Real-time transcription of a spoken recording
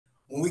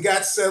when we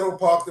got settled,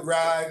 parked the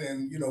ride,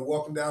 and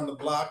walking down the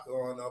block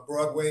on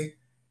Broadway,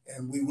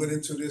 and we went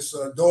into this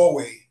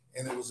doorway,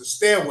 and it was a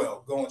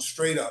stairwell going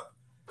straight up.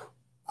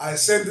 I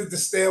ascended the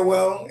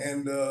stairwell,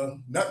 and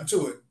nothing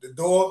to it. The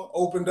door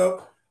opened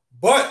up,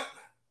 but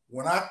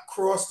when I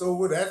crossed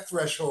over that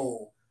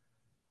threshold,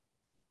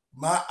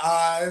 my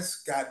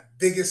eyes got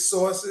biggest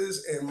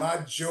sources, and my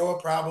jaw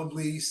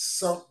probably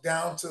sunk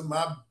down to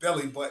my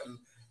belly button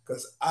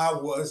because I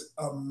was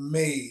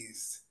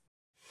amazed.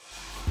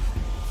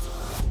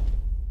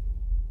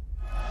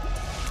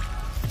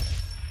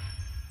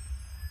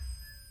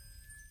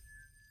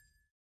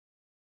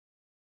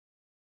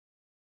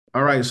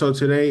 All right, so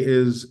today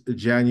is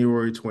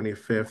January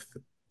 25th,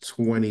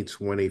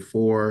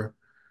 2024.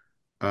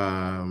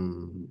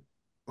 Um,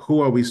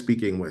 who are we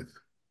speaking with?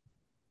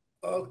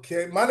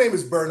 Okay, my name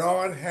is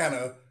Bernard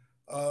Hanna,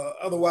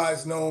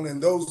 otherwise known in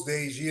those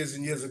days, years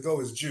and years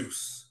ago, as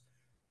Juice.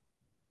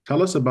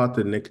 Tell us about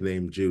the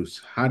nickname Juice.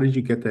 How did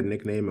you get that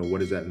nickname and what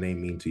does that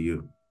name mean to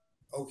you?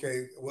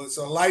 Okay, well, it's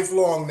a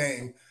lifelong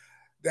name.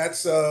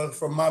 That's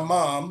from my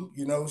mom.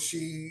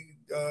 She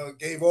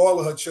gave all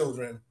of her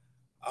children.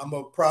 I'm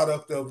a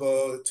product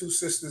of two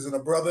sisters and a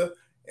brother,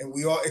 and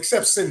we all,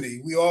 except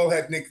Cindy, we all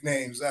had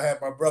nicknames. I had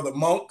my brother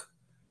Monk,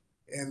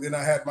 and then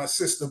I had my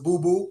sister Boo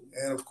Boo,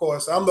 and of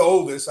course I'm the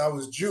oldest. I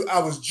was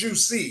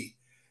Juicy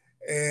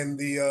in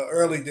the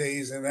early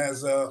days, and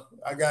as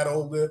I got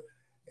older,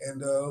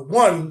 and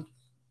one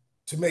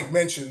to make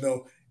mention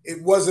though,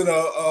 it wasn't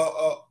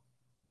a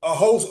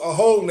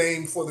whole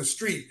name for the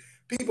street.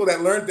 People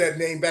that learned that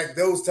name back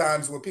those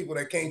times were people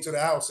that came to the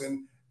house,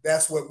 and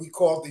that's what we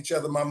called each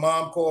other. My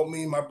mom called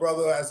me, my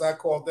brother, as I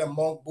called them,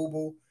 Monk, Boo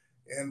Boo,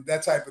 and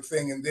that type of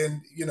thing. And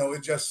then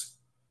it just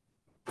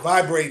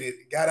vibrated,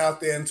 got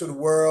out there into the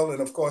world, and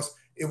of course,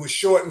 it was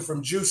shortened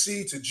from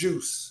Juicy to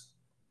Juice.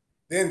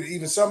 Then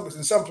even in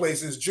some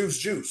places, Juice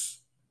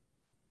Juice.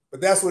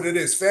 But that's what it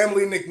is,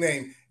 family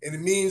nickname, and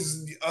it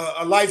means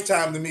a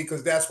lifetime to me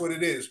because that's what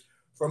it is.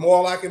 From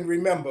all I can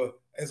remember,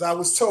 as I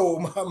was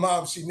told, my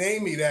mom, she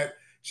named me that.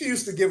 She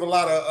used to give a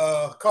lot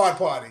of card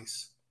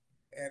parties,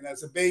 and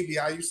as a baby,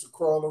 I used to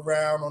crawl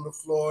around on the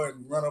floor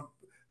and run up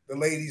the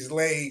ladies'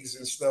 legs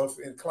and stuff,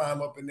 and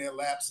climb up in their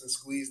laps and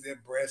squeeze their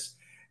breasts.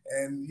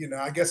 And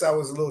I guess I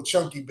was a little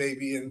chunky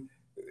baby, and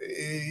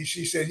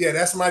she said, "Yeah,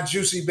 that's my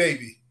juicy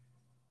baby,"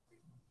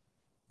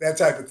 that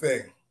type of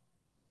thing.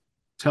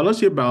 Tell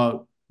us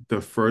about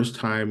the first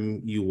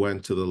time you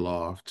went to the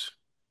loft.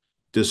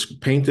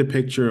 Just paint a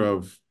picture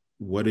of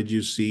what did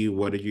you see,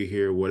 what did you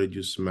hear, what did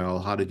you smell,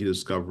 how did you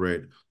discover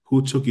it,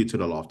 who took you to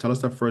the loft? Tell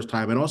us the first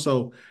time. And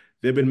also,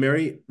 there have been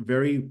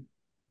very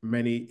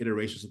many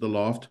iterations of the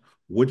loft.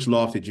 Which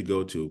loft did you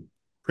go to?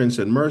 Prince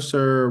and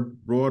Mercer,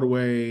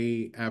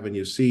 Broadway,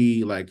 Avenue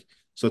C, like,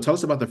 so tell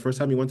us about the first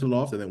time you went to the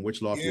loft and then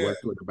which loft you Yeah, went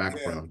to in the yeah.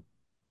 background.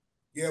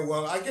 Yeah,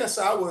 well, I guess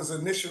I was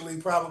initially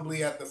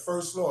probably at the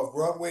first floor of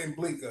Broadway and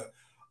Bleecker.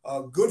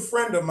 A good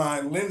friend of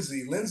mine,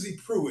 Lindsay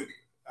Pruitt.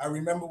 I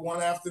remember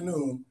one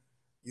afternoon,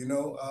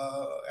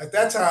 at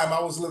that time I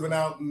was living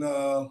out in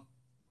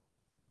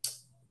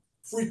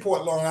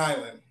Freeport, Long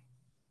Island,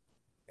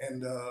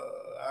 and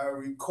I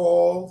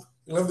recall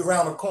he lived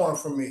around the corner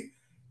from me.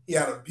 He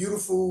had a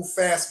beautiful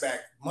fastback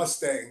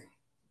Mustang,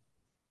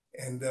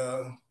 and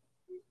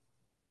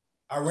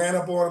I ran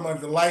up on him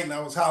under the light and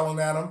I was hollering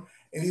at him.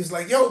 And he was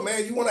like, "Yo,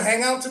 man, you want to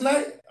hang out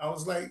tonight?" I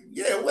was like,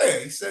 "Yeah, where?"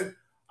 He said,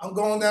 "I'm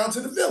going down to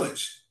the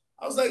village."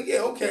 I was like,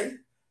 "Yeah, okay."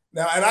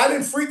 Now, and I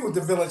didn't frequent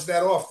the village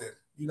that often.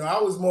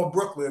 I was more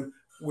Brooklyn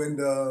when,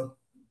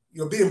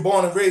 being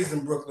born and raised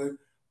in Brooklyn.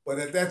 But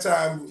at that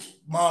time,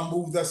 mom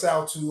moved us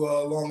out to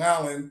Long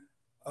Island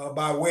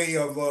by way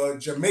of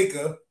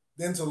Jamaica,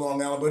 then to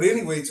Long Island. But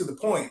anyway, to the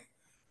point,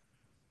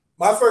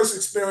 my first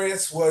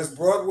experience was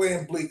Broadway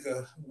and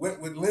Bleecker.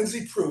 Went with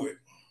Lindsay Pruitt.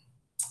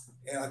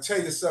 And I'll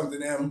tell you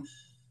something, Em.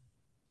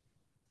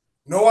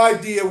 No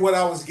idea what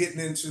I was getting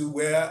into,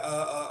 where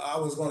I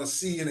was going to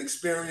see and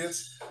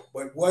experience,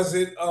 but was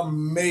it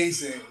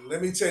amazing?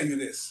 Let me tell you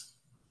this.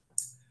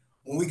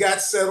 When we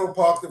got settled,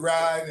 parked the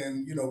ride,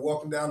 and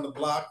walking down the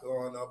block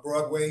on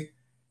Broadway,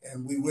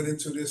 and we went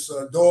into this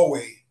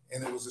doorway,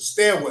 and it was a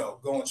stairwell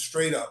going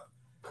straight up.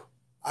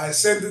 I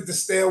ascended the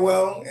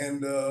stairwell,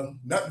 and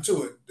nothing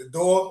to it. The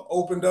door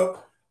opened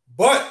up,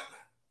 but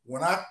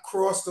when I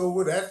crossed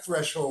over that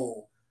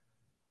threshold,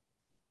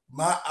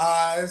 my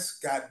eyes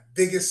got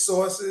biggest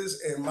sources,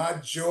 and my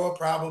jaw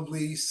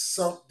probably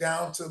sunk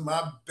down to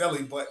my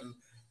belly button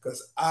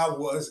because I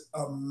was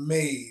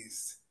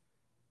amazed.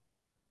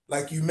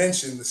 Like you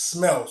mentioned, the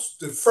smells.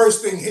 The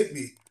first thing hit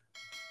me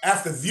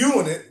after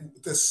viewing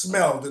it, the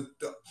smell,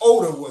 the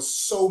odor was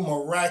so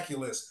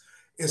miraculous.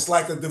 It's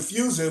like a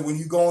diffuser when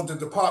you go into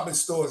department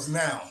stores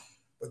now.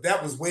 But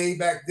that was way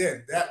back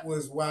then. That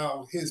was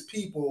while his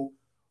people,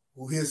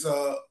 his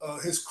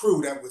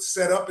crew that was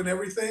set up and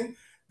everything.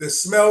 The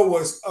smell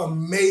was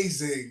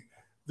amazing.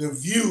 The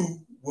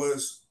view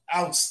was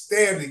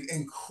outstanding,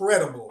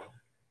 incredible.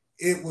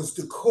 It was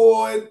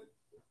decored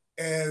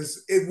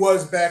as it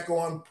was back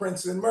on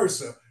Prince and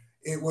Mercer.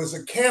 It was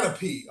a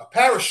canopy, a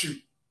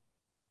parachute.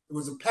 It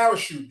was a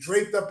parachute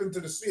draped up into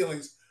the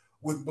ceilings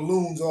with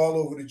balloons all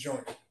over the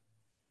joint.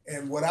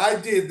 And what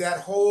I did that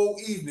whole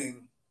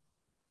evening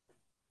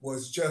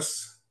was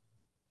just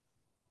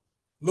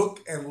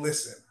look and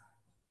listen.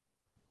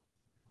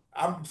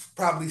 I'm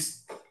probably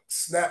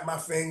snap my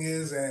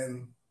fingers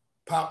and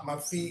pop my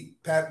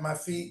feet, pat my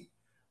feet,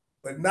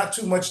 but not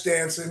too much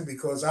dancing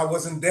because I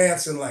wasn't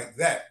dancing like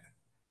that.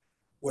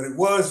 What it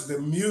was, the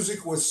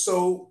music was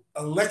so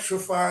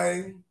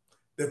electrifying.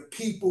 The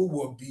people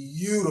were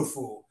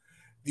beautiful.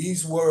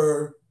 These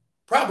were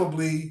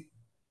probably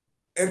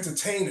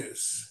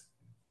entertainers.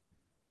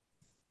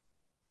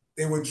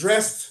 They were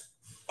dressed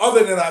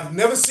other than I've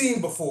never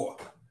seen before.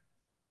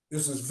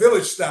 This was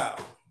village style.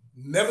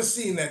 Never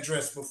seen that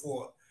dress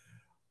before.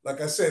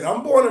 Like I said,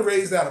 I'm born and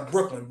raised out of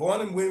Brooklyn.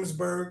 Born in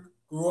Williamsburg,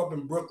 grew up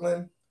in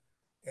Brooklyn,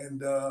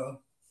 and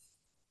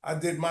I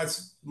did my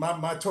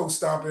toe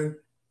stomping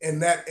in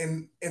that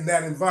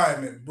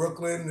environment.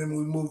 Brooklyn, then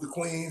we moved to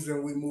Queens,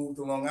 then we moved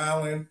to Long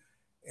Island,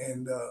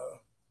 and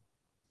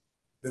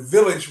the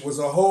village was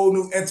a whole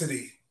new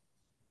entity.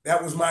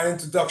 That was my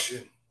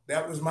introduction.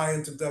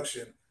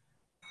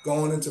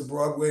 Going into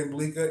Broadway and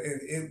Bleecker,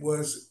 and it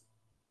was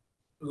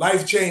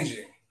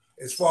life-changing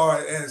as far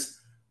as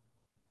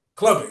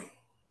clubbing.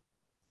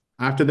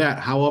 After that,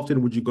 how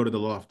often would you go to the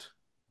Loft?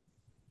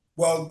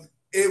 Well,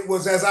 it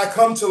was, as I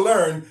come to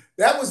learn,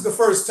 that was the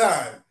first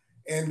time.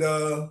 And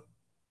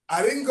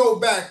I didn't go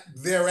back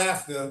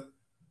thereafter,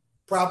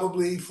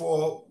 probably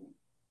for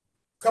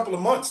a couple of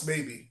months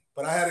maybe,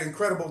 but I had an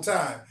incredible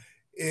time.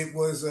 It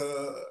was,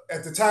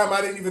 at the time,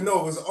 I didn't even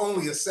know it was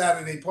only a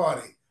Saturday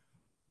party.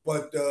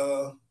 But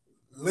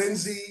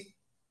Lindsay,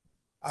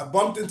 I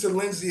bumped into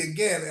Lindsay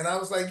again, and I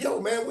was like,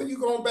 yo, man, when you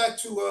going back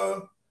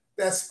to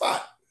that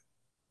spot?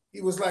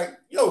 He was like,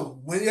 yo,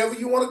 whenever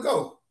you want to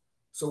go.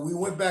 So we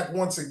went back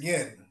once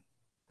again.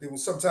 It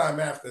was sometime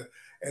after.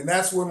 And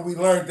that's when we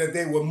learned that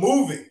they were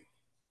moving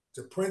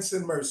to Prince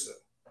and Mercer.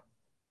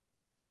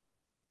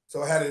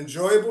 So I had an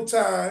enjoyable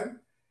time.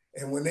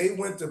 And when they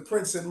went to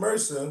Prince and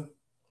Mercer,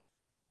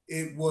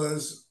 it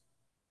was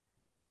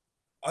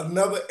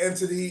another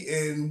entity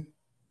in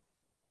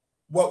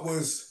what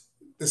was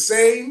the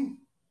same,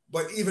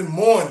 but even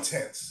more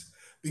intense.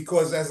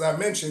 Because as I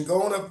mentioned,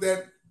 going up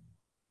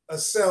a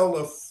cell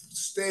of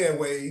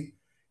stairway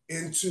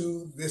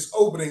into this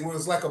opening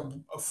was like a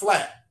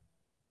flat,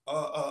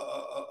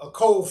 a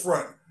cold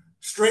front,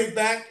 straight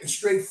back and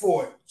straight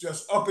forward,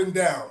 just up and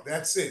down.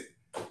 That's it.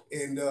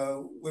 And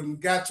when we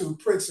got to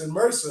Prince and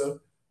Mercer,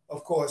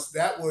 of course,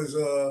 that was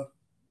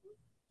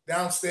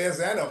downstairs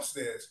and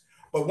upstairs.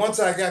 But once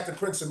I got to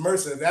Prince and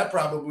Mercer, that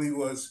probably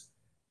was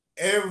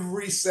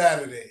every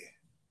Saturday.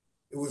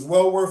 It was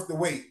well worth the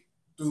wait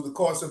through the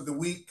course of the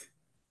week.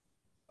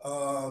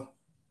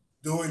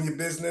 Doing your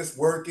business,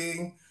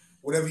 working,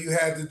 whatever you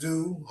had to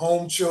do,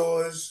 home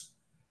chores,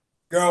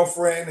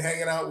 girlfriend,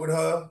 hanging out with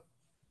her,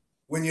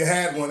 when you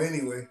had one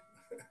anyway.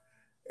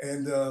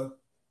 And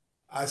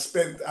I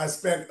spent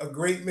a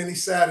great many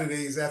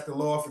Saturdays at the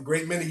Loft, a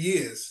great many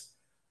years.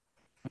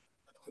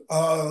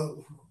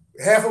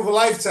 Half of a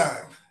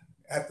lifetime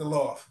at the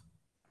Loft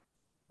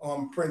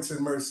on Prince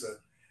and Mercer.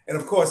 And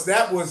of course,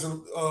 that was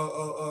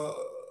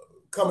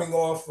coming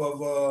off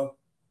of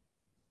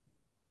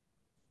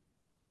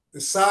the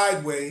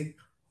sideway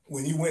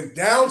when you went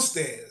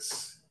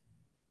downstairs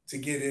to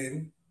get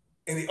in.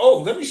 And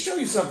let me show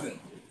you something.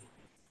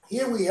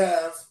 Here we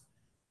have,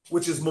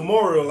 which is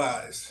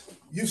memorialized.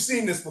 You've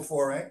seen this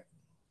before, right?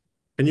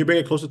 Can you bring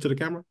it closer to the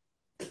camera?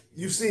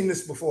 You've seen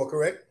this before,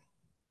 correct?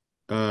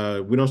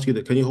 We don't see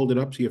that. Can you hold it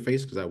up to your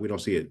face? Because we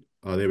don't see it.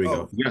 Oh, there we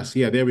go. Yes,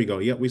 yeah, there we go.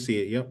 Yep, we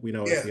see it. Yep, we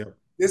know it. Yep.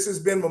 This has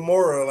been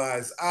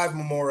memorialized. I've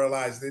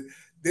memorialized it.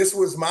 This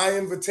was my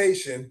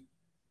invitation,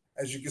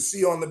 as you can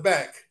see on the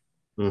back.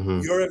 Mm-hmm.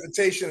 Your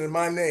invitation in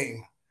my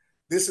name.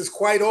 This is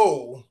quite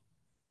old,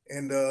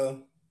 and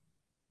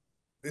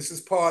this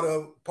is part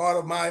of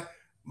my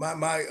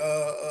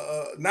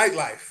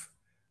nightlife.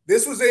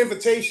 This was the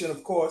invitation,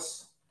 of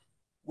course,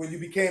 when you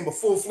became a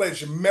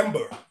full-fledged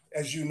member,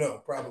 as you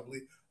know,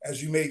 probably,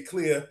 as you made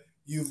clear.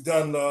 You've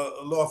done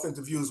Loft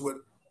interviews with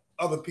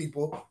other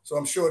people, so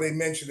I'm sure they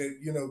mentioned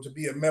it, to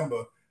be a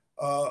member.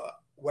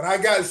 When I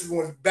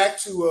went back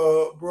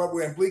to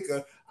Broadway and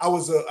Bleecker, I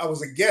was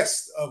a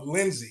guest of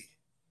Lindsay.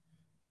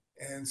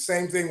 And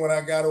same thing when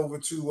I got over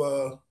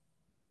to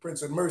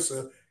Prince and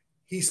Mercer,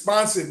 he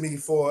sponsored me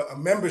for a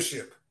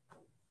membership.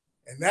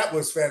 And that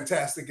was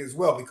fantastic as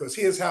well, because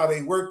here's how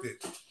they worked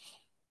it.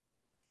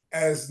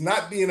 As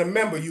not being a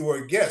member, you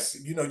were a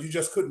guest. You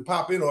just couldn't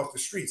pop in off the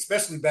street,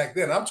 especially back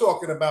then. I'm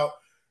talking about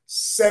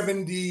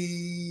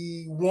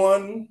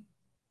 71,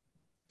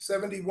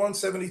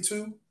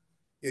 72.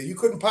 Yeah, you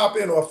couldn't pop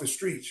in off the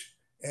street.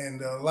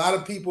 And a lot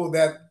of people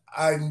that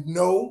I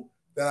know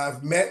that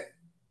I've met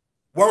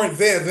weren't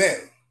there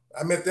then.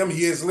 I met them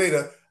years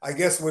later, I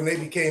guess, when they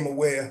became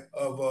aware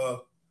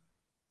of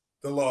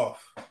the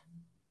Loft.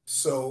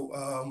 So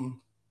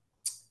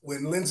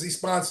when Lindsay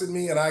sponsored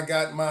me and I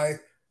got my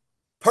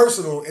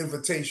personal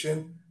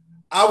invitation,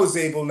 I was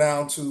able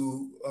now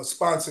to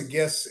sponsor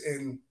guests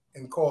in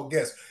and call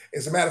guests.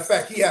 As a matter of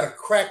fact, he had a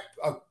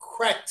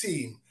crack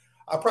team,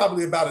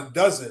 probably about a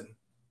dozen.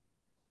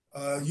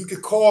 You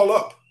could call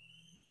up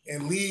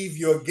and leave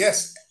your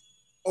guests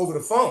over the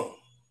phone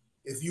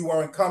if you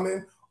weren't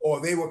coming,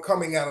 or they were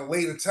coming at a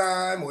later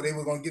time, or they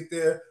were going to get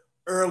there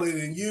earlier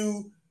than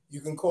you.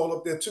 You can call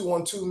up their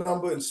 212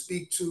 number and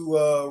speak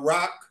to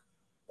Rock,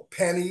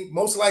 Penny,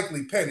 most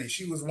likely Penny.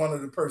 She was one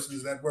of the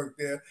persons that worked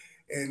there,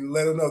 and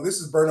let her know this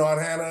is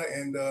Bernard Hanna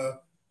and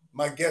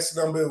my guest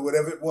number,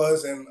 whatever it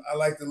was, and I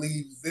like to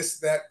leave this,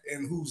 that,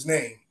 and whose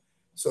name.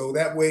 So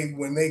that way,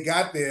 when they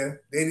got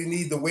there, they didn't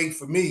need to wait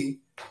for me.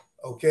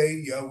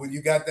 Okay, when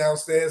you got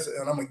downstairs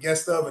and I'm a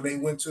guest of, and they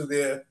went to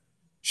their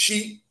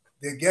sheet,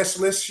 their guest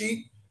list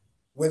sheet,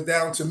 went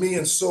down to me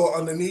and saw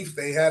underneath,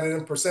 they had it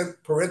in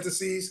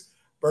parentheses,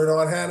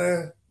 Bernard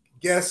Hanna,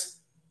 guest,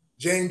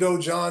 Jane Doe,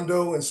 John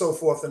Doe, and so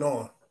forth and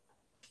on,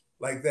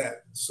 like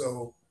that.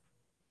 So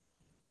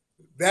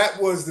that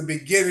was the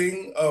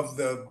beginning of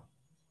the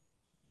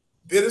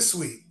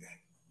bittersweet.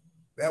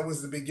 That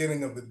was the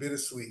beginning of the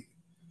bittersweet.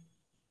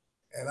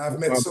 And I've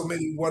met so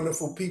many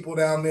wonderful people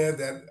down there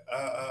that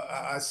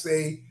I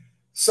say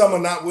some are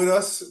not with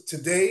us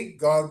today.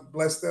 God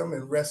bless them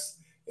and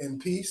rest in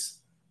peace.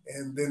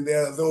 And then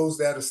there are those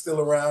that are still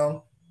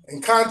around.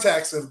 And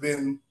contacts have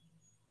been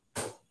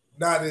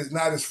not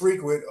as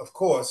frequent, of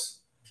course,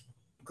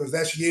 because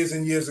that's years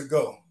and years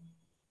ago.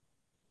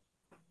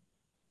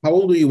 How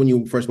old were you when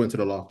you first went to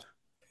the Loft?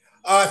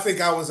 I think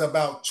I was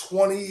about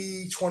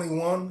 20,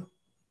 21.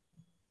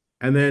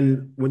 And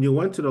then when you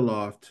went to the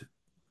Loft,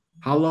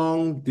 how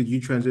long did you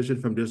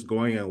transition from just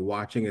going and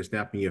watching and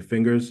snapping your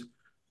fingers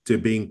to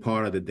being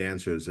part of the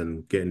dancers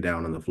and getting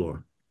down on the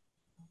floor?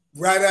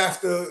 Right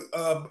after,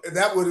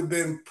 that would have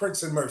been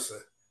Prince and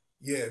Mercer.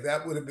 Yeah,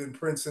 that would have been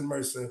Prince and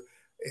Mercer.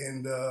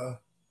 And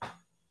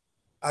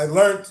I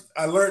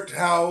learned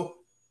how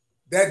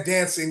that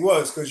dancing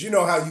was, because you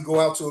know how you go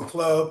out to a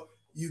club,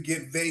 you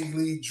get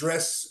vaguely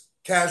dressed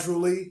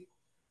casually.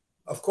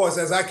 Of course,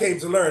 as I came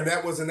to learn,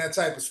 that wasn't that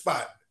type of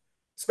spot,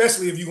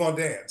 especially if you're going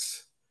to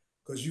dance,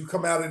 because you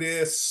come out of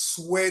there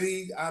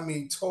sweaty, I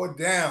mean, tore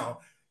down.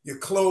 Your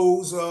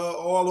clothes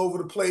all over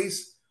the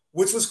place,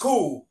 which was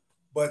cool.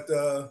 But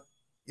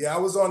yeah, I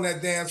was on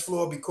that dance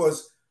floor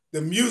because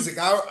the music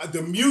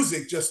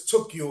just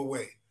took you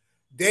away.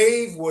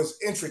 Dave was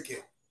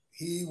intricate.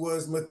 He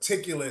was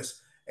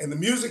meticulous. And the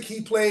music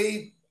he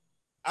played,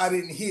 I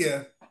didn't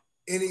hear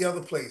any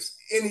other place,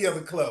 any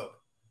other club.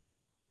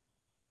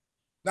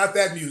 Not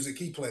that music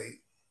he played.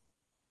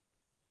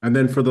 And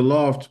then for the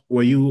Loft,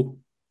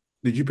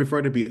 did you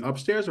prefer to be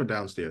upstairs or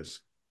downstairs?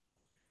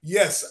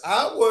 Yes,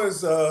 I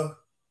was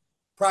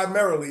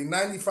primarily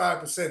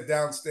 95%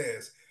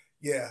 downstairs.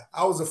 Yeah,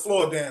 I was a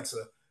floor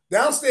dancer.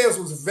 Downstairs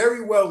was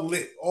very well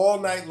lit all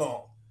night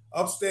long.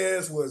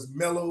 Upstairs was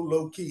mellow,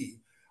 low key.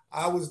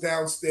 I was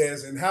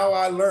downstairs, and how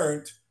I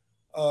learned,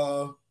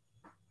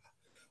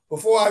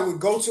 before I would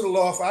go to the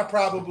Loft, I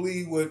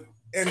probably would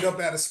end up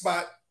at a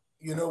spot,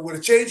 with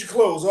a change of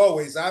clothes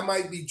always. I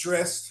might be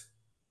dressed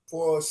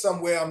for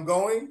somewhere I'm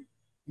going,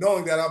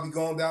 knowing that I'll be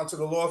going down to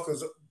the Loft,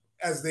 because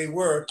as they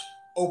were,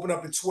 open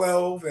up at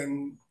 12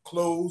 and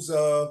close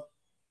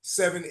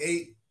 7,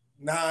 8,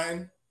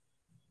 9.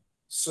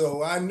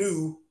 So I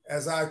knew,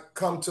 as I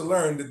come to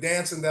learn, the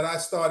dancing that I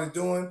started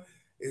doing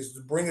is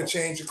to bring a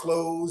change of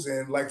clothes.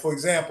 And like, for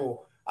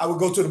example, I would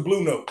go to the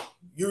Blue Note.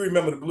 You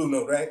remember the Blue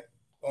Note, right?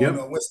 Yep.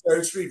 On West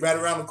 3rd Street, right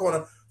around the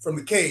corner from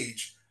the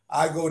Cage.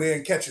 I go there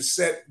and catch a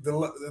set, the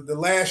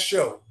last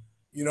show,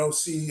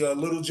 see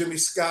Little Jimmy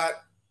Scott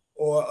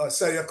or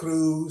Celia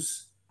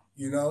Cruz,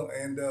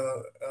 and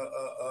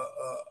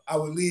I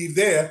would leave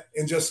there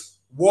and just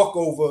walk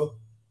over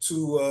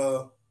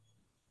to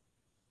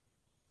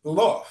the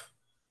Loft,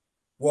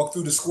 walk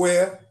through the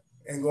square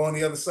and go on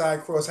the other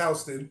side, cross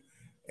Houston,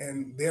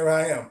 and there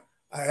I am.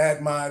 I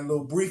had my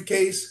little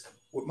briefcase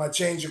with my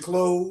change of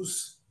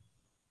clothes,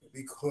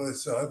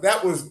 because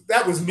that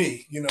was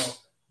me,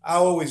 I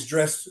always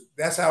dressed.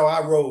 That's how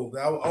I rolled.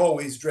 I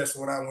always dressed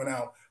when I went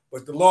out.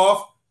 But the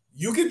Loft,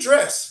 you can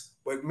dress,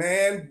 but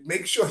man,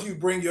 make sure you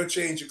bring your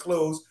change of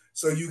clothes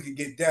so you can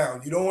get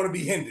down. You don't want to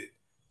be hindered.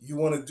 You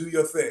want to do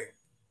your thing.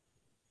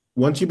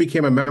 Once you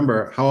became a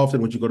member, how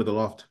often would you go to the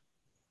Loft?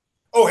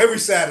 Oh, every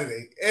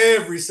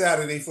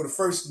Saturday for the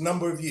first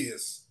number of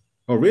years.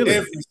 Oh, really?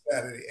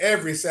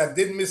 Every Saturday,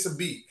 didn't miss a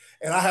beat.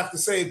 And I have to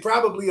say,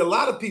 probably a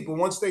lot of people,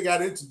 once they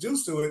got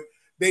introduced to it,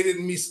 they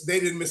didn't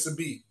miss a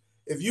beat.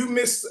 If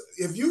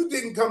you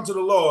didn't come to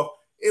the Loft,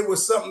 it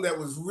was something that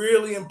was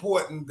really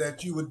important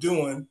that you were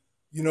doing.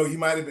 You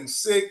might have been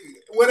sick,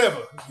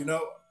 whatever. You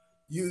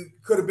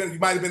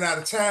might have been out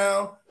of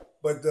town,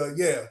 but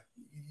yeah,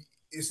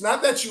 it's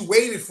not that you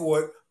waited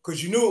for it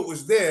because you knew it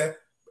was there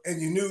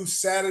and you knew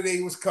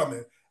Saturday was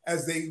coming.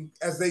 As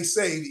they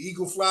say, the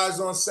eagle flies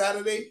on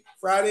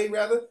Friday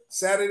rather.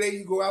 Saturday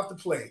you go out to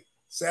play.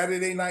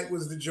 Saturday night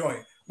was the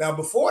joint. Now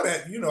before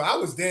that, I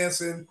was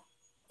dancing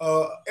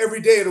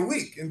every day of the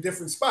week in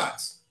different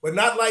spots, but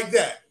not like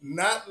that.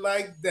 Not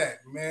like that,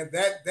 man.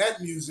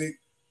 That music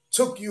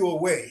took you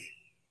away.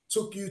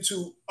 took you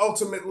to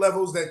ultimate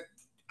levels that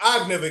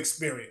I've never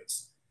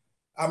experienced.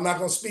 I'm not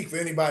going to speak for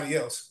anybody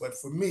else, but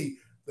for me,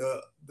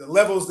 the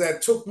levels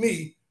that took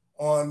me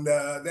on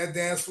that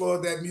dance floor,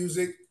 that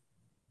music,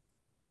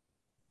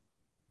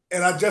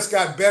 and I just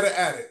got better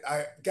at it.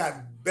 I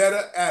got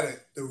better at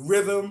it. The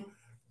rhythm,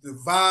 the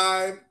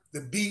vibe,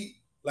 the beat,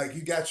 like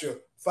you got your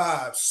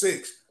 5,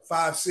 6,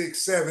 5,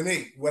 6, 7,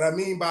 8. What I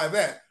mean by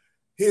that,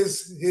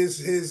 his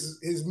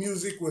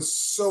music was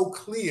so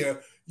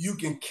clear you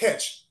can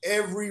catch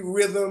every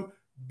rhythm,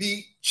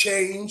 beat,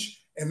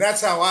 change, and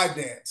that's how I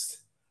danced.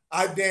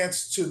 I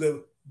danced to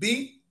the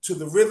beat, to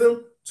the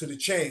rhythm, to the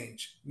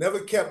change. Never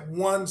kept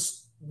one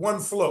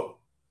flow.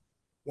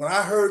 When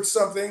I heard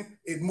something,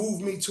 it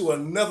moved me to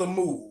another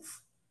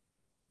move.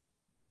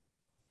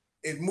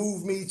 It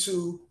moved me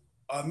to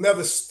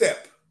another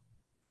step.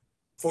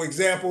 For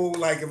example,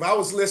 like if I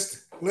was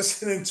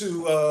listening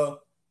to,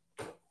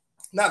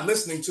 not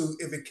listening to,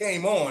 if it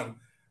came on,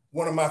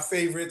 one of my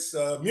favorites,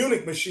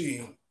 Munich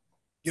Machine,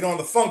 Get on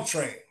the Funk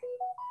Train.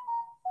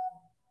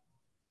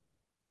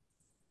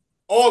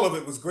 All of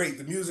it was great.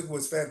 The music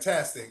was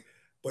fantastic.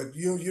 But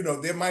you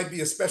know, there might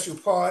be a special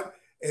part,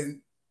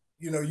 and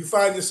you know, you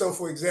find yourself,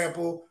 for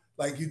example,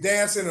 like you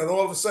dancing, and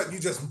all of a sudden you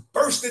just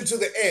burst into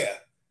the air.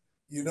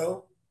 You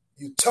know,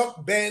 you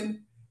tuck,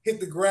 bend, hit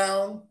the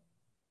ground,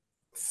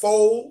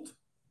 fold,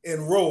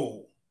 and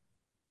roll.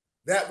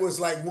 That was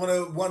like one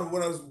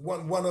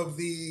of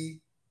the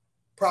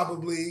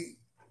probably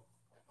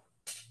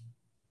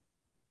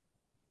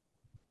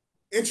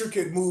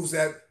intricate moves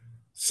that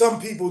some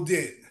people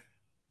did.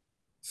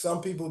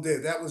 Some people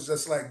did. That was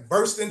just like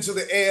burst into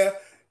the air,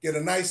 get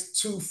a nice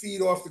 2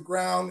 feet off the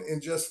ground,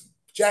 and just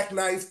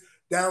jackknife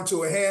down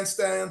to a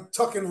handstand,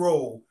 tuck and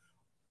roll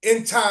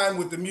in time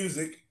with the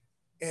music.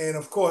 And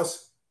of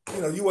course,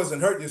 you know, you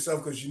wasn't hurting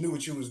yourself because you knew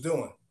what you was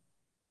doing.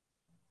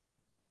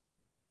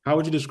 How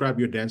would you describe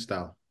your dance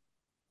style?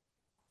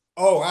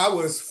 Oh, I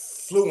was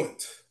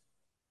fluent.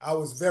 I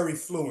was very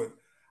fluent.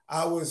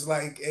 I was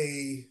like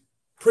a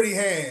pretty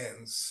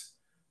hands,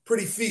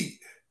 pretty feet,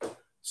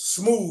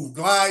 smooth,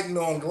 gliding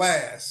on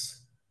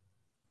glass,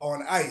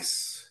 on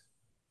ice,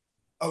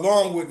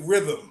 along with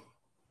rhythm.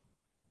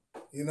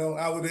 You know,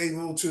 I was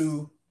able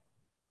to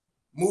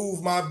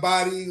move my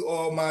body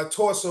or my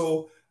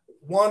torso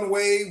one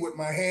way, with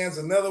my hands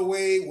another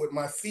way, with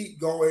my feet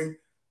going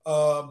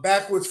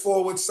backwards,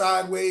 forwards,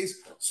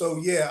 sideways. So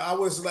yeah, I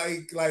was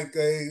like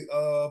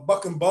a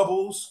Buck and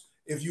Bubbles,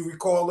 if you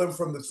recall them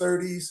from the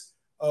 30s,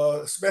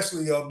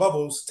 especially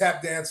Bubbles,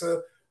 tap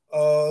dancer.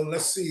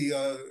 Let's see,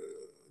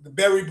 the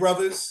Berry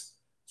Brothers,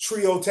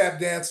 trio tap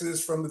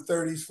dancers from the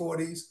 30s,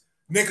 40s.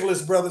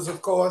 Nicholas Brothers,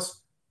 of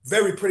course,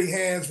 very pretty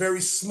hands,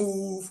 very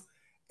smooth,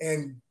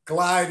 and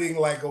gliding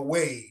like a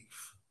wave,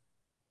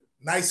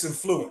 nice and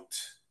fluent.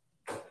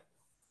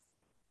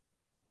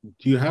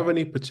 Do you have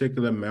any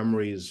particular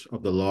memories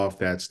of the loft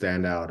that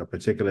stand out, a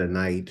particular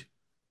night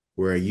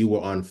where you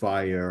were on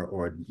fire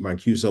or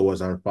Mancuso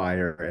was on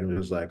fire and it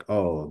was like,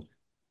 oh,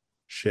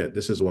 shit,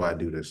 this is why I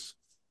do this?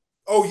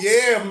 Oh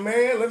yeah,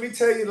 man. Let me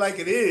tell you like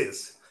it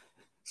is.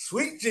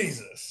 Sweet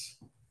Jesus.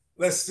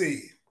 Let's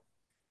see.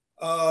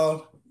 Uh,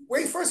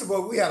 Wait, first of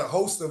all, we had a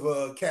host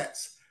of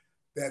cats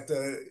that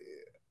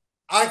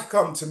I've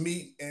come to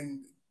meet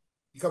and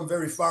become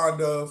very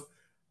fond of.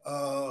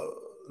 Uh,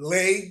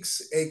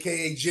 Legs,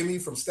 aka Jimmy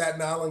from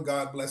Staten Island,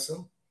 God bless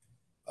him.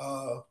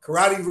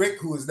 Karate Rick,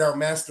 who is now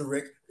Master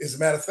Rick. As a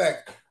matter of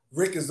fact,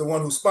 Rick is the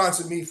one who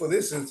sponsored me for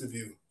this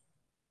interview.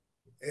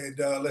 And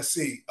let's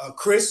see,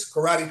 Chris,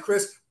 Karate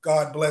Chris,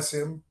 God bless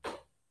him.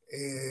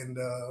 And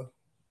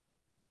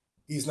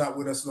he's not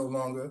with us no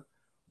longer.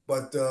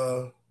 But,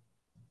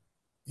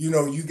 you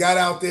know, you got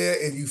out there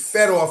and you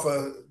fed off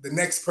of the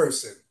next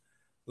person.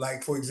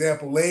 Like, for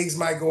example, Legs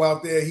might go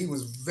out there. He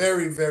was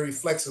very, very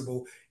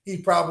flexible. He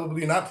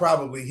probably, not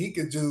probably, he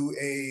could do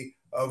a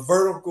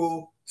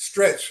vertical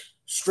stretch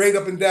straight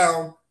up and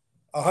down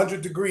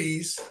 100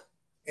 degrees.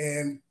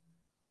 And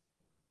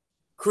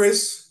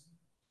Chris,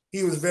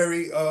 he was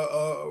very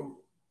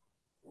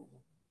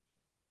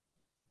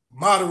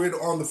moderate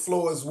on the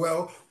floor as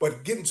well.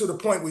 But getting to the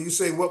point where you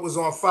say what was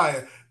on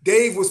fire,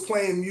 Dave was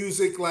playing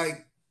music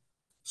like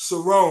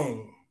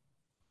Sarone,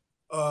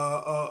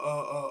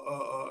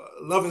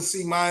 Love in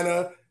C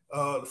minor,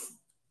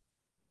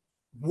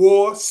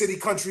 War, City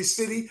Country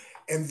City,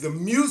 and the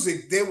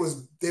music, there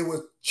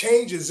were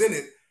changes in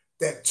it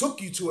that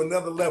took you to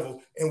another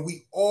level, and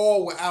we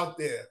all were out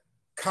there.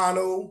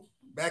 Kano,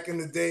 back in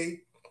the day,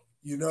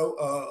 you know,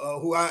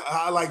 who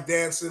I like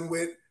dancing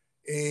with,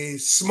 a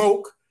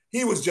Smoke.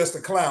 He was just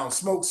a clown.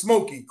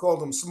 Smokey,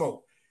 called him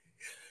Smoke.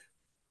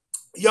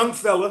 Young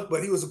fella,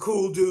 but he was a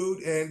cool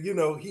dude, and you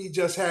know, he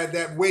just had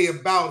that way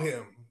about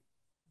him.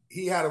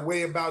 He had a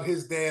way about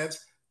his dance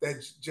that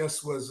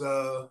just was,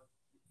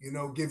 you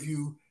know, give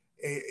you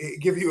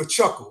a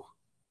chuckle.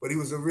 But he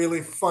was a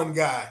really fun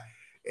guy.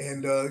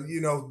 And you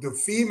know, the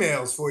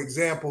females, for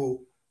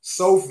example,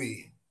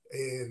 Sophie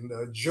and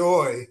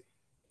Joy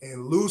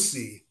and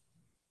Lucy,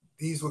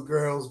 these were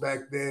girls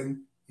back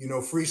then. You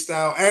know,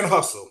 freestyle and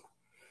hustle.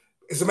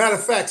 As a matter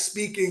of fact,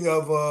 speaking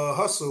of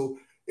hustle,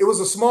 it was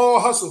a small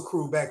hustle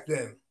crew back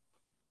then.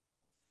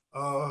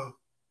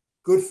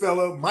 Good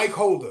fella, Mike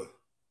Holder,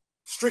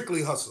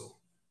 strictly hustle.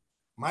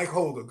 Mike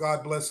Holder,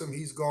 God bless him,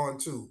 he's gone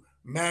too.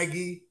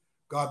 Maggie,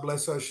 God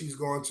bless her, she's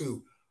gone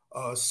too.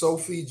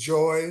 Sophie,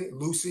 Joy,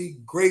 Lucy,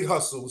 great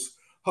hustle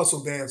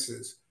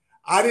dancers.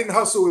 I didn't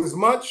hustle as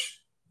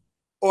much,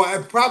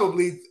 or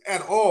probably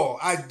at all.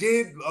 I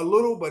did a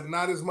little, but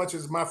not as much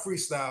as my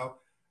freestyle.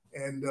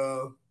 And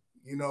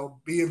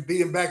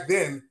being back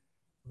then,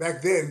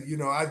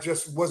 I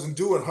just wasn't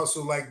doing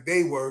hustle like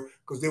they were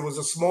because there was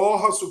a small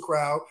hustle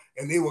crowd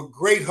and they were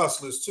great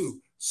hustlers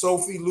too.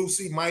 Sophie,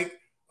 Lucy, Mike,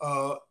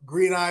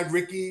 Green Eyed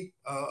Ricky,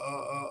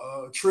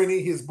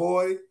 Trini, his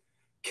boy,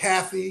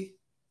 Kathy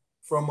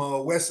from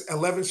West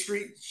 11th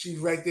Street. She's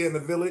right there in the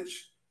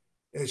village.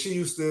 And she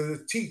used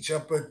to teach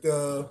up at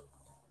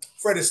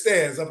Fred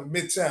Astaire's up in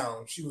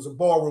Midtown. She was a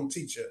ballroom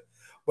teacher.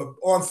 But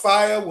on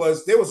fire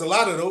there was a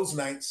lot of those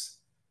nights.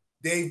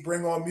 Dave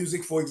bring on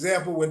music. For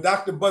example, when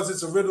Dr.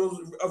 Buzzard's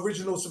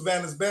original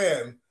Savannah's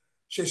band,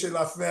 Chez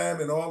La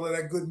Femme and all of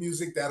that good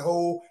music, that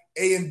whole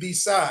A and B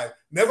side.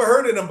 Never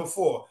heard of them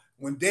before.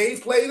 When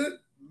Dave played it,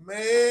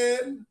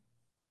 man,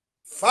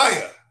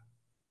 fire.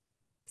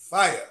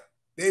 Fire.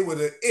 They were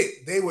the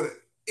it. They were the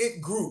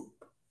it group.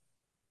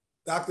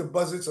 Dr.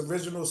 Buzzard's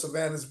original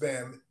Savannah's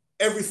band.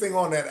 Everything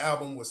on that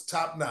album was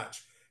top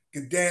notch.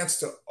 Could dance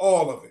to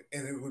all of it,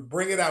 and it would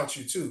bring it out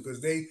you too,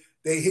 because they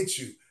hit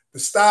you. The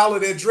style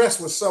of their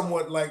dress was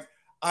somewhat like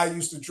I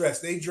used to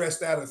dress. They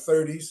dressed out of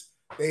 30s.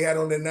 They had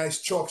on their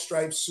nice chalk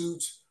striped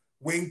suits,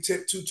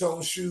 wingtip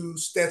two-tone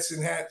shoes,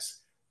 Stetson hats.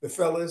 The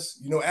fellas,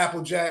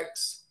 Apple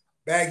Jacks,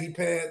 baggy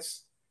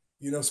pants.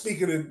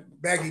 Speaking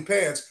of baggy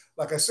pants,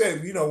 like I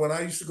said, when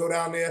I used to go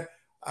down there,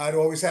 I'd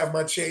always have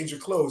my change of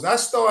clothes. I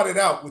started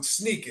out with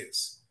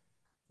sneakers.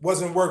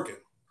 Wasn't working.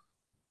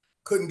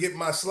 Couldn't get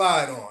my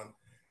slide on.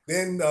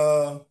 Then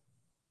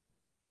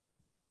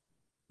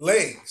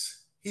legs.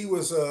 He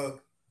was in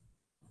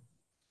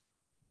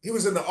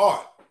the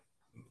art.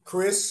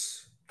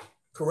 Chris,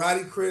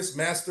 Karate Chris,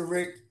 Master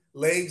Rick,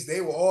 Legs,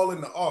 they were all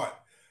in the art.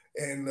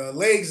 And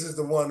Legs is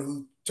the one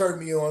who turned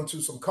me on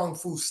to some Kung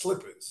Fu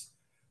slippers.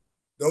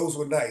 Those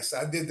were nice.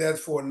 I did that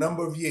for a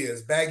number of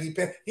years. Baggy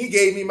pants. He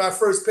gave me my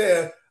first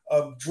pair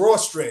of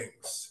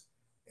drawstrings.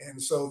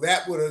 And so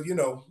that would have,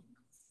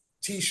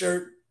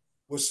 t-shirt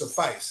would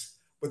suffice.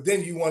 But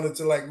then you wanted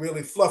to like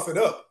really fluff it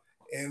up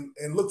and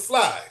look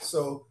fly.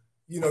 So,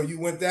 you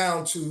went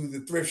down to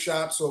the thrift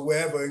shops or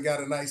wherever and got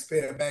a nice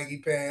pair of baggy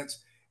pants.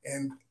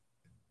 And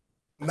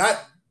not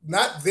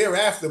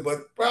thereafter,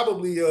 but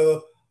probably a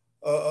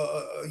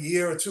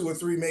year or two or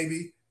three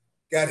maybe,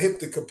 got hip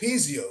to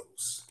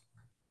Capizios.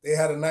 They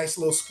had a nice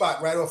little spot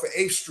right off of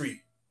 8th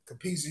Street,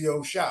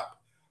 Capizio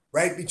shop,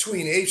 right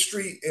between 8th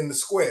Street and the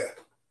square.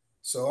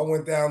 So I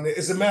went down there.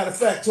 As a matter of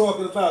fact,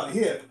 talking about it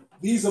here,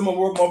 these are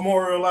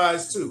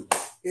memorialized too.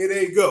 Here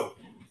they go.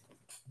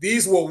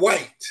 These were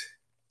white.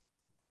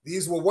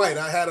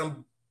 I had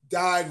them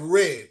dyed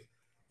red.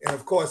 And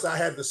of course, I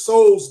had the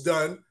soles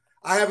done.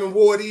 I haven't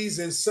wore these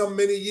in so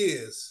many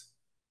years.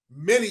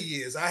 Many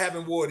years. I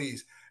haven't wore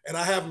these. And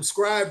I have them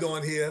scribed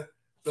on here.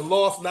 The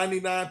Loft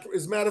 99,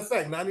 as a matter of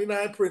fact,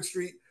 99 Prince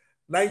Street,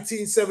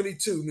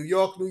 1972, New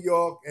York, New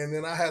York. And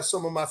then I have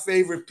some of my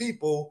favorite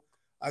people.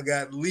 I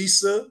got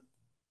Lisa,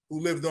 who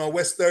lived on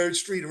West 3rd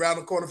Street, around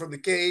the corner from the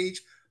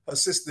Cage, her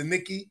sister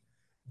Nikki,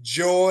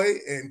 Joy,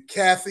 and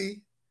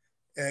Kathy.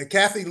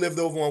 Kathy lived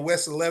over on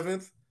West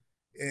 11th,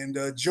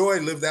 and Joy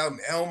lived out in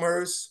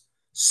Elmhurst.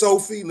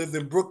 Sophie lived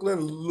in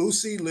Brooklyn.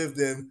 Lucy lived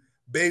in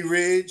Bay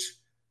Ridge.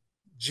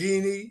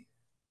 Jeannie,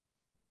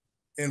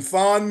 in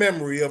fond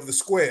memory of the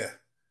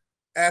square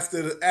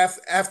after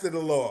the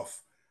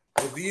Loft.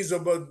 But these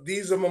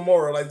are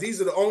memorialized.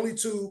 These are the only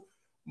two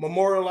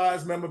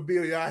memorialized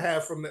memorabilia I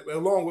have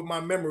along with my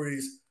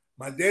memories,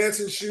 my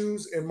dancing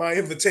shoes and my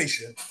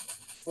invitation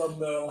from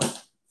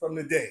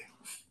the day.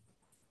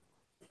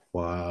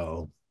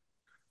 Wow.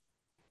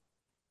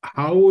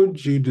 How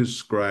would you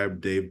describe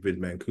David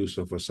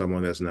Mancuso for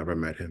someone that's never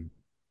met him?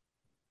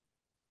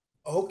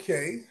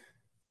 Okay.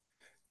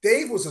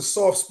 Dave was a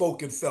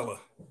soft-spoken fella.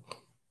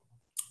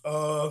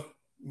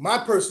 My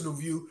personal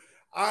view,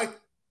 I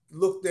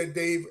looked at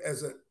Dave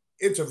as an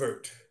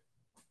introvert,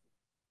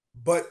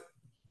 but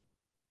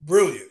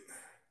brilliant.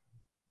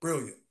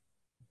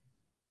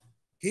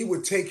 He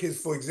would take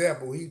for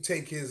example, he'd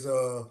take his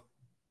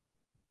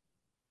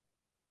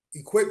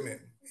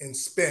equipment and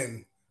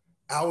spend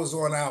hours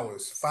on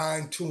hours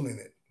fine-tuning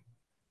it.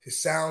 His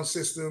sound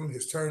system,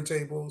 his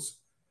turntables.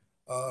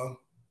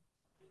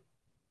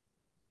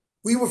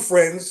 We were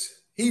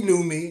friends. He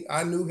knew me.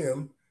 I knew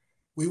him.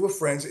 We were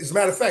friends. As a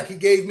matter of fact, he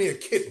gave me a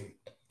kitten.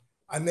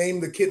 I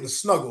named the kitten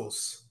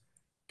Snuggles.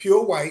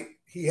 Pure white.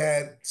 He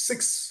had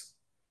 6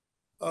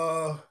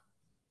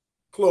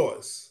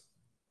 claws.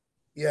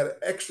 He had an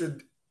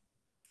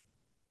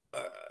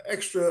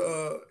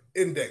extra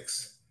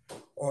index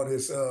on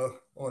his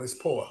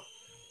paw.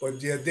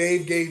 But yeah,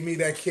 Dave gave me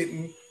that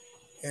kitten,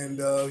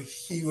 and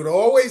he would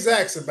always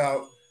ask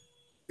about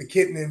the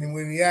kitten, and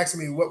when he asked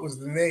me what was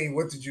the name,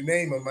 what did you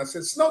name him? I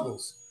said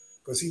Snuggles,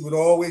 because he would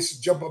always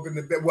jump up in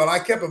the bed. Well, I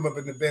kept him up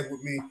in the bed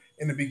with me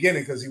in the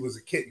beginning because he was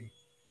a kitten,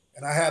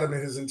 and I had him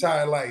in his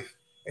entire life.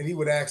 And he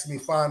would ask me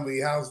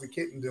fondly, "How's the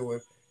kitten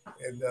doing?"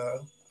 And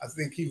I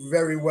think he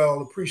very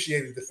well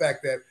appreciated the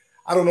fact that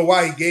I don't know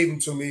why he gave him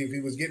to me, if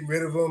he was getting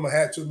rid of them or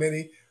had too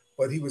many,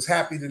 but he was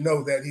happy to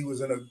know that he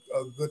was in a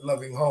good,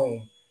 loving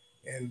home.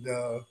 And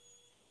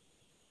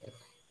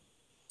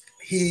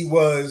he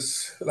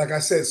was, like I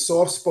said,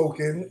 soft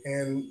spoken,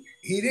 and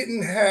he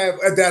didn't have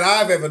that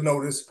I've ever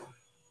noticed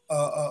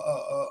a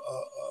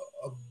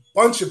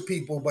bunch of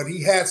people, but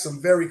he had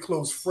some very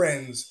close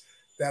friends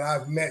that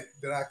I've met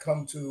that I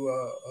come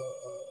to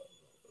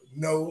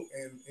know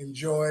and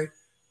enjoy.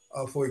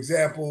 For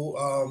example,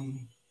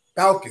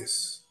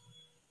 Balkis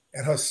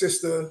and her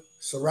sister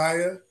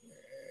Soraya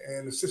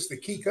and her sister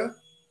Kika.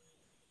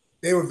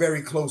 They were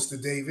very close to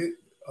David,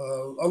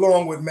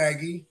 along with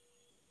Maggie.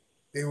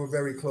 They were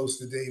very close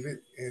to David.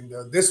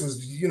 And this was,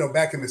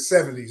 back in the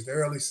 70s, the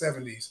early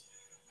 70s,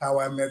 how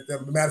I met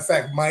them. Matter of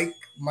fact,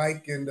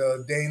 Mike and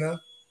Dana,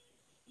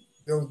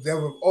 they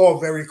were all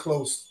very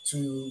close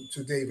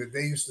to David.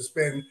 They used to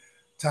spend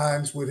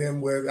times with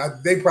him where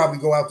they probably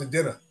go out to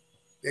dinner.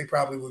 They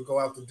probably would go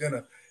out to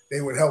dinner.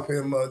 They would help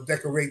him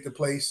decorate the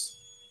place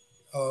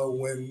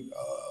when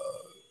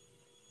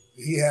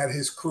he had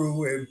his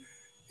crew and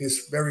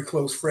his very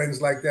close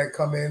friends like that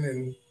come in,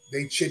 and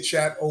they chit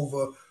chat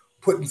over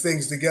putting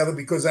things together.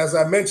 Because as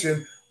I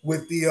mentioned,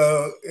 with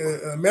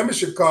the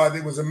membership card,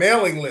 there was a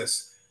mailing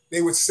list.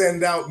 They would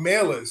send out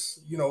mailers,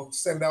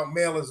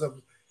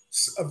 of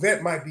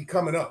event might be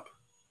coming up.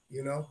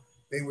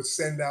 They would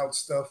send out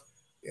stuff,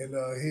 and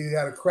he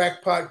had a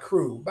crackpot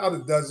crew, about a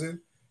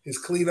dozen. His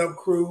cleanup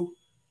crew,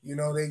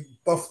 they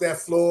buffed that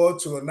floor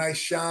to a nice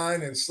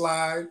shine and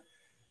slide.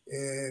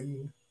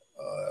 And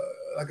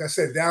like I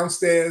said,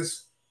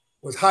 downstairs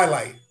was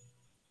highlight,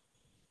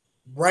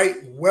 bright,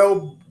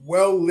 well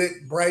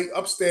lit, bright.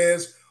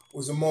 Upstairs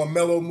was a more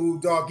mellow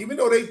mood, dark. Even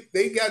though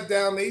they got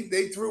down,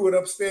 they threw it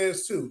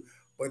upstairs too,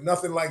 but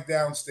nothing like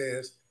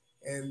downstairs.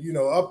 And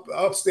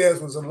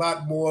upstairs was a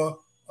lot more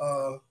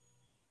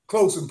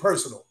close and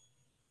personal.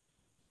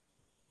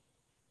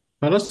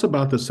 Tell us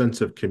about the sense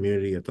of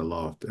community at the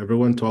Loft.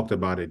 Everyone talked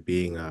about it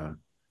being a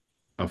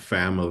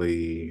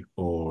family,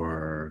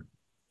 or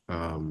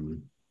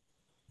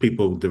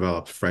people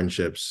developed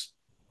friendships.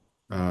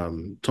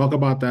 Talk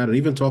about that, and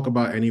even talk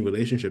about any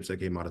relationships that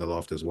came out of the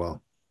Loft as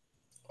well.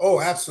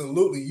 Oh,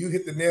 absolutely. You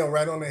hit the nail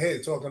right on the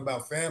head talking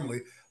about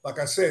family. Like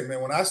I said,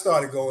 man, when I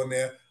started going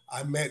there,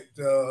 I met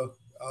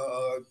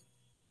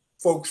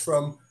folks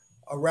from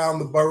around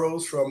the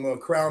boroughs, from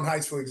Crown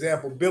Heights, for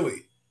example,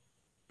 Billy.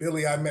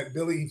 I met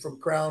Billy from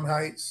Crown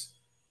Heights,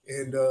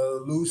 and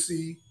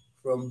Lucy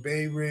from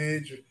Bay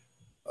Ridge,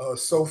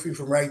 Sophie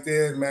from right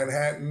there in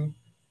Manhattan,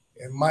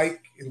 and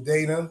Mike and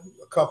Dana,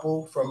 a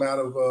couple from out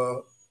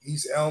of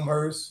East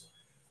Elmhurst,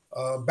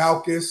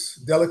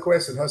 Balkis,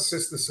 Delaquest, and her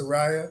sister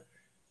Soraya.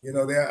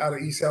 They're out of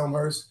East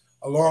Elmhurst,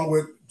 along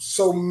with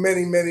so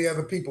many, many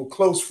other people,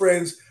 close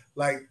friends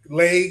like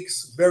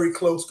Legs, very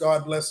close,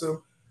 God bless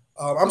him.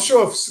 I'm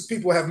sure if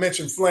people have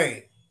mentioned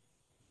Flame.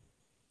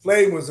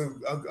 Flame was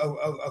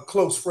a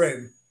close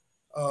friend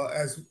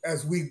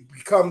as we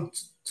become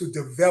to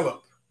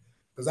develop.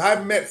 Because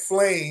I met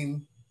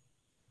Flame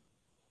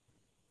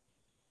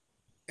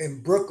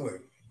in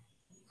Brooklyn.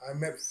 I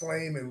met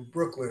Flame in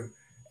Brooklyn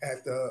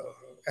at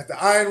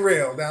the Iron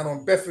Rail down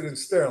on Bedford and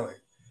Sterling.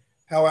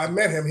 How I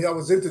met him, I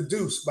was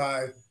introduced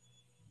by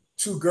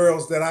two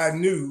girls that I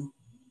knew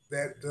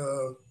that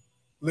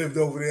lived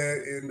over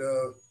there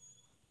in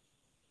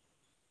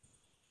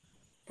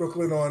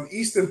Brooklyn on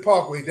Eastern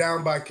Parkway,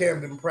 down by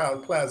Camden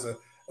Plaza.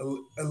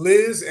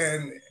 Liz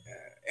and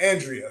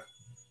Andrea,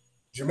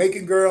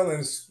 Jamaican girl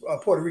and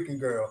Puerto Rican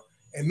girl,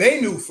 and they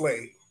knew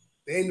Flame.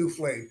 They knew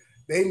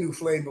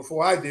Flame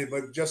before I did,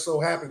 but just so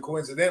happened,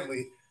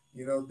 coincidentally,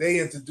 they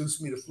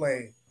introduced me to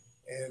Flame,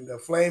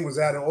 and Flame was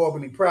out of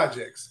Albany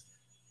Projects.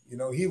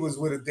 He was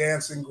with a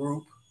dancing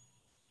group,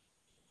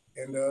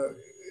 and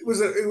it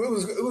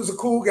was a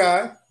cool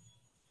guy.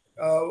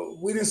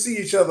 We didn't see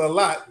each other a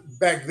lot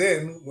back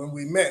then when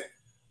we met,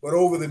 but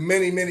over the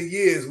many, many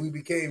years, we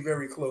became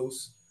very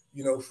close.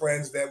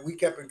 Friends that we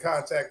kept in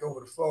contact over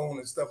the phone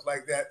and stuff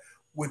like that.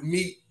 Would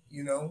meet,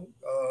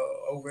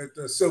 over at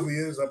the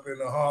Sylvia's up in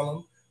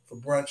Harlem for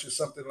brunch or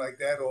something like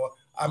that, or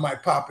I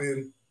might pop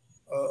in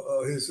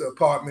his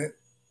apartment,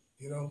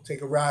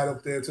 take a ride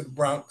up there to the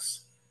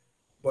Bronx.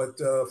 But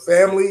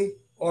family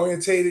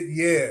orientated,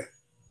 yeah.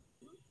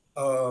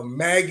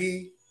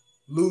 Maggie,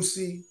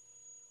 Lucy,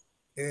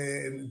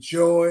 and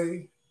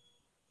Joy,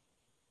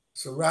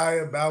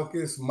 Soraya,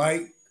 Balkis,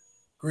 Mike,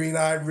 Green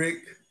Eyed Rick,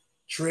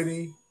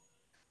 Trini,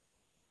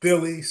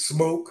 Billy,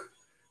 Smoke.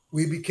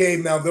 We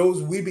became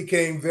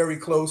very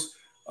close.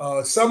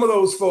 Some of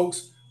those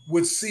folks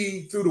would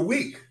see through the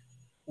week,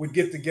 would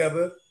get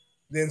together.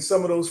 Then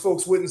some of those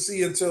folks wouldn't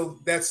see until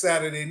that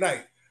Saturday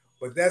night.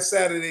 But that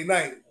Saturday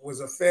night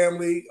was a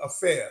family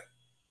affair.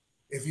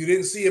 If you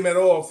didn't see him at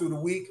all through the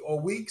week or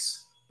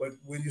weeks, But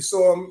when you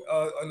saw him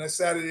on a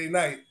Saturday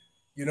night,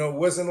 you know, it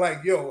wasn't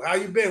like, yo, how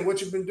you been?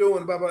 What you been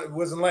doing? Blah, blah. It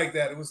wasn't like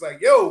that. It was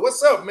like, yo,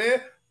 what's up, man?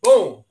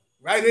 Boom,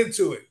 right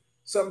into it.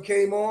 Something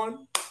came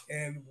on,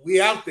 and we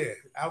out there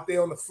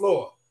on the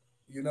floor.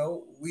 You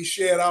know, we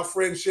shared our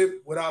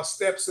friendship with our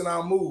steps and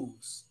our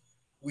moves.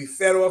 We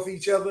fed off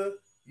each other.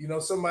 You know,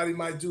 somebody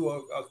might do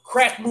a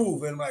crack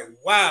move and like,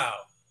 wow,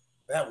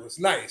 that was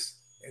nice.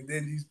 And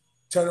then you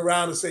turn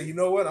around and say, you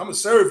know what? I'm gonna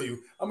serve you.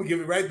 I'm gonna give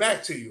it right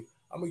back to you.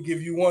 I'm gonna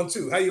give you one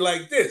too. How you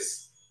like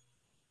this?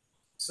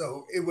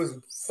 So it was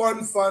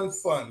fun, fun,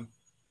 fun,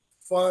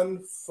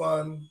 fun,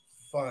 fun,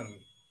 fun.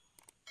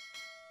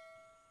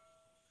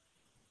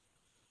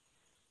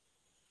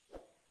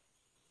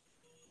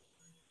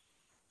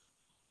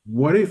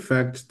 What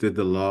effect did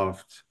the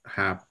loft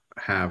have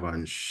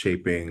on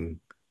shaping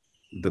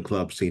the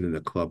club scene and the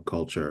club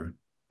culture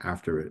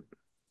after it?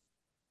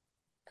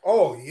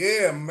 Oh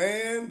yeah,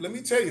 man. Let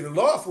me tell you, the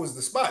loft was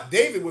the spot.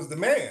 David was the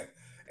man.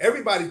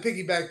 Everybody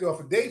piggybacked off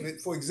of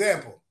David. For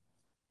example,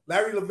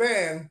 Larry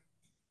Levan.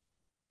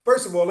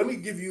 First of all, let me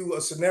give you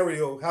a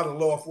scenario how the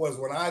loft was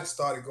when I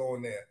started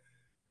going there.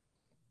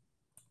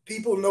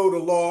 People know the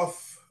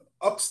loft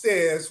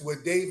upstairs where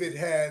David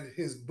had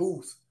his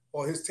booth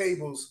or his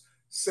tables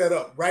set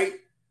up right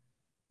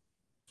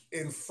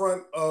in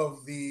front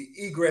of the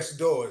egress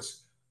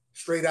doors,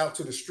 straight out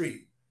to the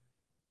street.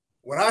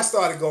 When I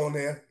started going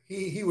there,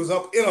 he was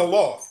up in a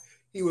loft.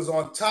 He was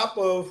on top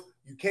of,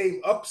 you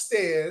came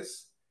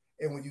upstairs,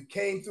 and when you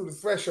came through the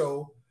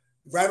threshold,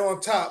 right on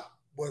top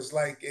was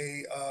like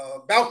a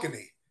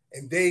balcony.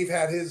 And Dave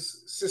had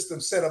his system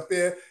set up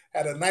there,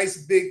 had a nice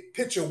big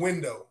picture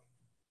window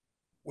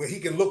where he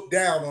could look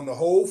down on the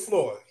whole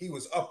floor. He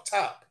was up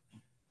top.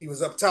 He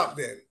was up top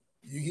then.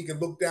 He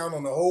could look down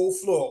on the whole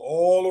floor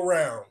all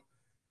around.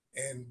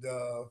 And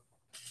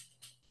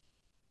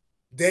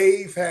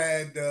Dave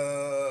had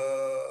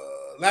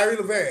Larry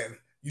Levan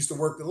used to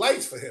work the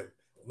lights for him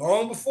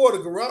long before the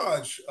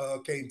garage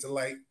came to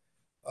light.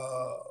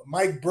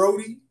 Mike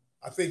Brody,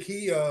 I think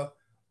he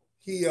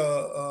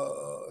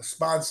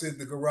sponsored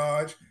the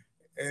garage,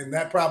 and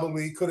that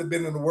probably could have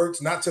been in the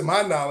works, not to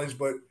my knowledge,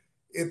 but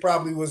it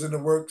probably was in the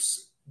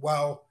works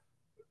while,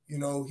 you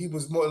know, he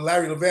was more,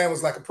 Larry Levan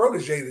was like a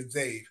protege to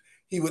Dave.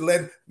 He would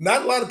let,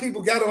 not a lot of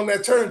people got on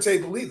that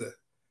turntable either.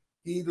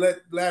 He let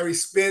Larry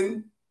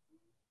spin,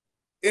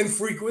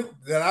 infrequent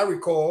that I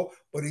recall,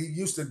 but he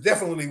used to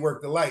definitely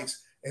work the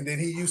lights. And then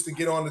he used to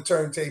get on the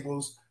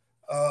turntables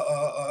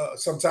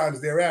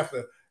sometimes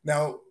thereafter.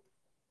 Now,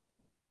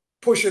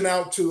 pushing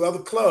out to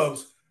other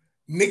clubs,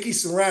 Nicky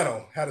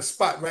Serrano had a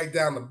spot right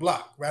down the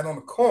block, right on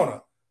the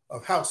corner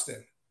of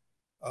Houston.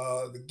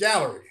 The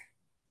gallery,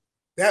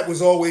 that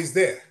was always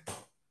there.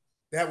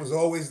 That was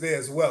always there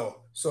as well.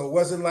 So it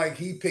wasn't like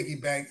he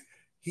piggybacked.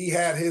 He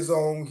had his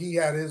own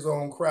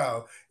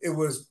crowd. It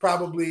was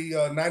probably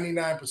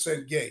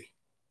 99% gay.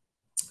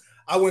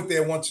 I went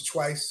there once or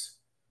twice.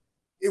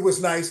 It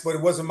was nice, but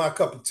it wasn't my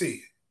cup of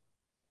tea.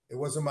 It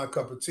wasn't my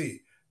cup of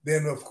tea.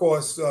 Then, of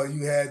course,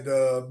 you had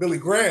Billy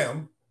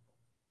Graham.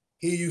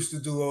 He used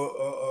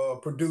to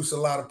produce a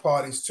lot of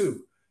parties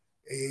too.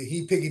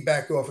 He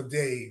piggybacked off of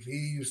Dave.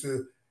 He used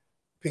to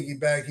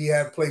piggyback. He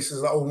had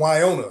places like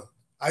Wyona.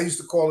 I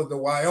used to call it the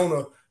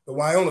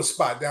Wyona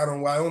spot down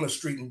on Wyona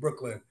Street in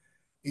Brooklyn.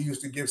 He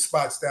used to give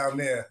spots down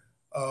there.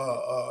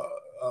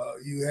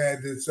 You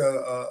had this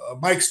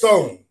Mike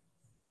Stone.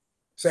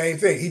 Same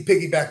thing. He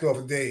piggybacked off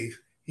of Dave.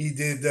 He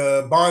did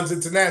Bonds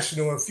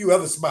International and a few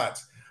other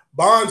spots.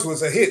 Bonds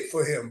was a hit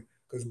for him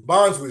because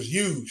Bonds was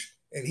huge,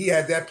 and he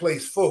had that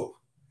place full.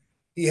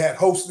 He had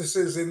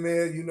hostesses in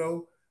there, you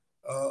know,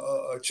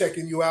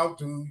 checking you out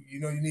to, you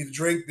know, you need a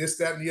drink, this,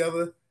 that, and the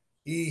other.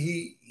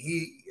 He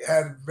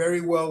had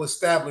very well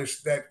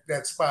established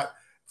that spot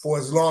for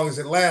as long as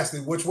it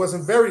lasted, which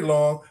wasn't very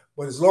long,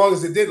 but as long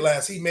as it did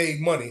last, he made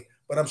money.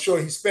 But I'm sure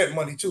he spent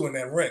money too in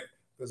that rent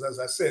because, as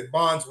I said,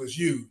 Bonds was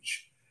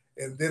huge.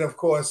 And then, of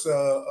course,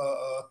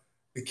 the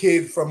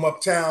kid from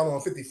uptown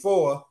on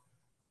 54th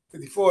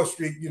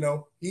Street, you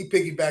know, he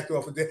piggybacked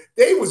off of Dave.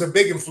 Dave was a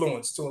big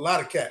influence to a lot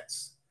of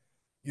cats.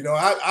 You know,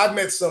 I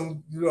met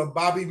some, you know,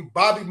 Bobby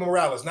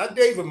Morales, not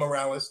David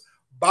Morales,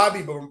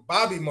 Bobby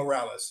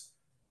Morales.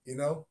 You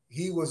know,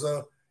 he was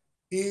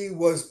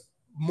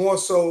more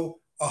so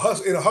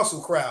in a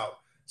hustle crowd.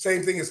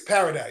 Same thing as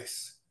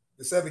Paradise,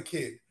 this other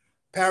kid,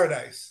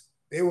 Paradise.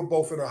 They were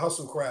both in a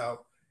hustle crowd.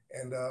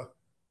 And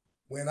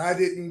when I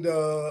didn't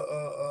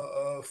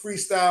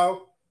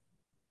freestyle,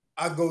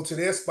 I go to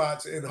their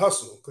spots and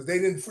hustle because they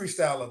didn't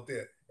freestyle up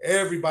there.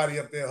 Everybody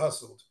up there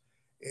hustled.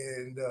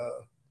 And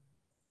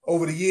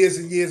over the years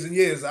and years and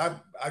years, I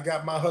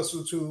got my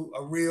hustle to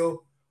a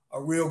real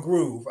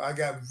groove. I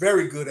got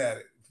very good at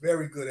it,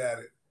 very good at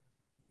it.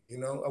 You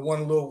know, I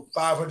won a little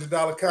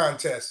 $500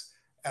 contest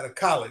at a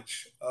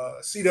college,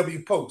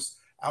 CW Post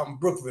out in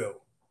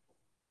Brookville.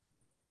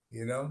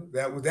 You know,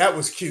 that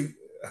was cute.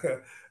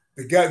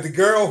 The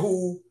girl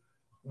who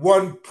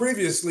won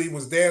previously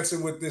was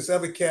dancing with this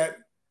other cat,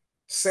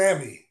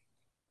 Sammy.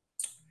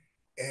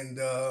 And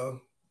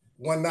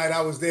one night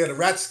I was there, the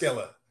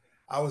Ratskeller.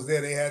 I was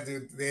there. They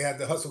had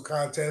the hustle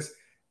contest,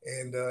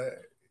 and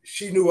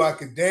she knew I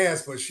could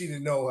dance, but she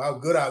didn't know how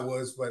good I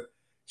was. But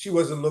she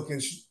wasn't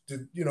looking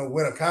to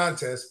win a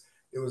contest.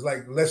 It was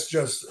like, let's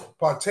just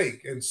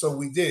partake, and so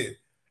we did.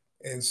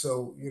 And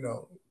so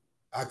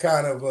I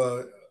kind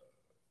of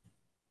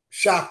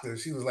shocked her.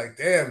 She was like,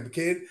 "Damn,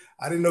 kid,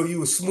 I didn't know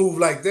you were smooth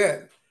like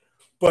that."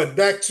 But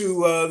back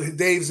to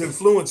Dave's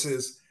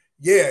influences.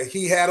 Yeah,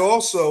 he had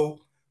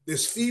also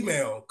this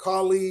female,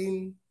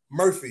 Colleen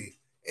Murphy,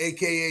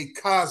 aka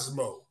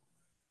Cosmo.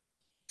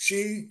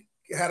 She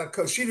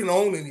she didn't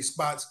own any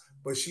spots,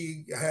 but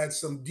she had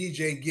some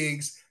DJ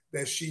gigs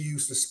that she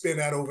used to spin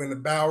out over in the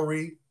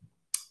Bowery,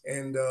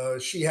 and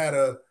she had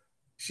a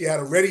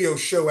radio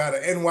show out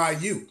of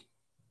NYU.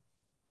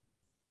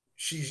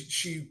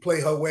 She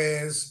played her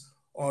wares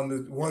on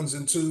the ones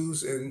and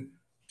twos, and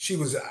she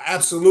was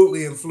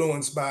absolutely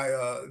influenced by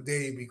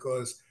Dave,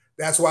 because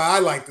that's why I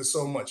liked her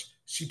so much.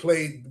 She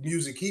played the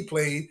music he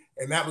played,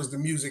 and that was the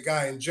music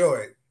I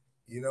enjoyed.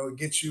 It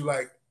gets you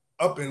like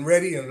up and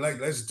ready and like,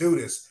 let's do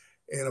this.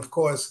 And of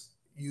course,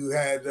 you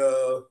had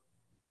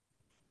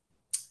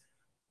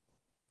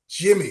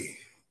Jimmy.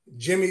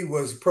 Jimmy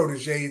was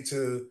protege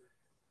to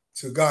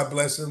God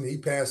bless him. He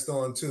passed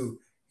on too.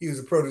 He was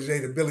a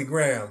protege to Billy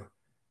Graham.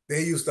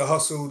 They used to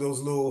hustle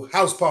those little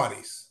house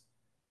parties.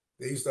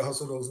 They used to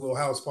hustle those little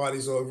house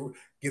parties, or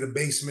get a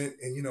basement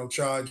and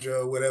charge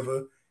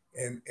whatever,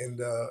 and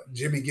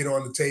Jimmy get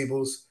on the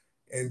tables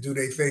and do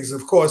their things.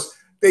 Of course,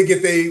 they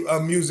get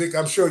their music.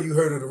 I'm sure you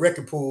heard of the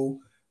record pool.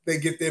 They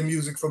get their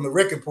music from the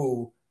record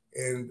pool,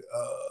 and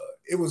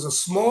it was a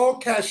small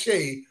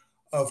cachet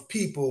of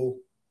people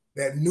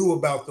that knew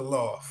about the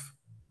Loft.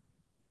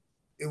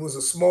 It was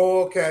a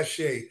small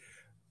cachet,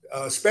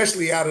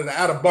 especially out of the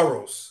outer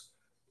boroughs.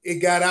 It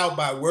got out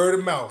by word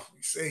of mouth.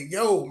 You say,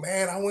 "Yo,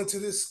 man, I went to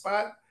this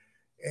spot,"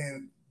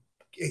 and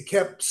it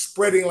kept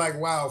spreading like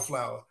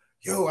wildflower.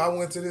 "Yo, I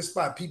went to this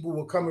spot." People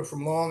were coming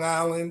from Long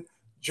Island,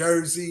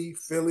 Jersey,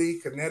 Philly,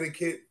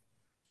 Connecticut,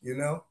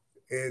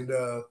 and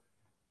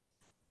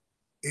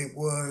it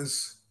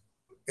was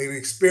an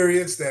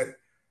experience that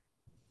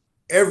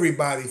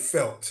everybody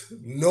felt.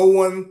 No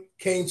one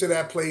came to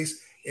that place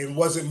and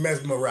wasn't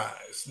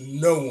mesmerized.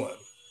 No one.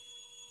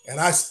 And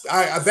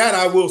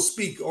I will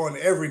speak on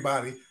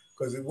everybody,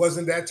 because it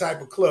wasn't that type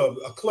of club.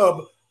 A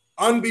club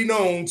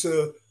unbeknown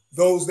to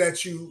those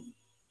that you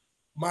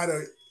might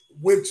have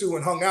went to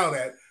and hung out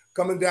at.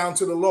 Coming down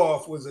to the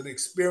Loft was an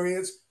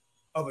experience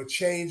of a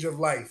change of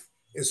life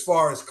as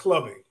far as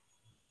clubbing.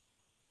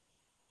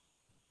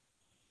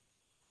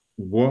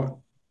 What?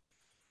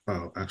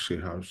 Oh,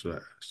 actually, how should I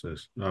ask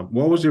this?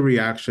 What was your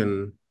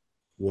reaction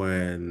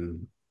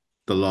when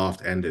the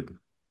Loft ended,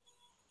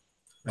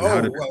 and how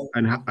Oh did well,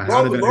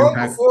 how did that long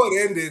impact? before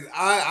it ended,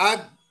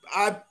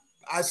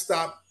 I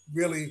stopped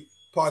really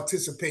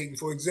participating.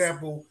 For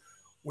example,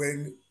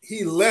 when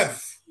he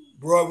left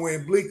Broadway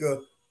and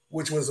Bleecker,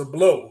 which was a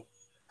blow,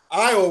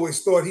 I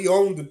always thought he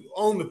owned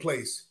the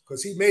place,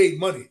 because he made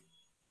money.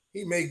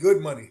 He made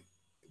good money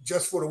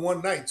just for the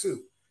one night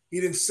too.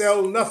 He didn't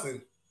sell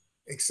nothing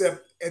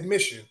except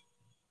admission.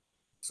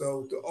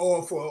 So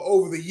for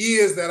over the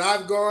years that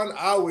I've gone,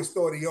 I always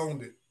thought he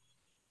owned it,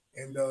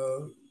 and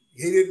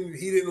he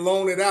didn't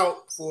loan it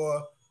out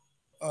for,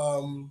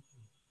 um,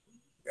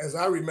 as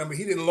I remember,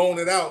 he didn't loan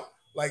it out,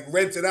 like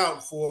rent it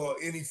out for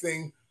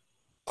anything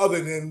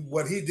other than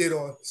what he did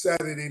on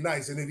Saturday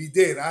nights. And if he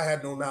did, I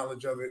had no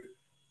knowledge of it,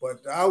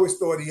 but I always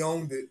thought he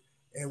owned it.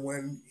 And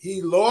when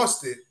he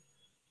lost it,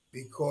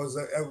 because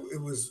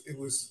it was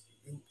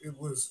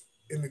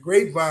in the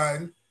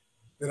grapevine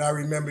that I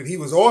remembered he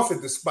was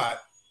offered the spot,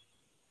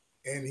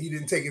 and he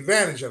didn't take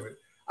advantage of it.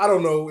 I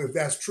don't know if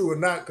that's true or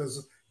not,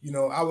 because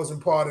I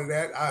wasn't part of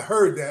that. I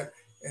heard that,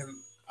 and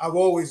I've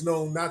always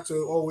known not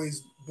to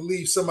always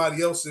believe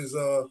somebody else's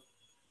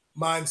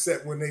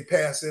mindset when they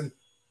pass in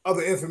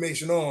other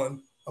information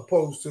on,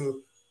 opposed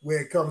to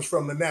where it comes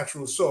from the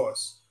natural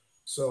source.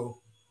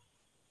 So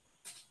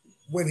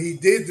when he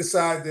did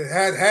decide to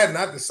had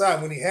not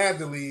decided, when he had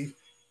to leave,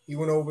 he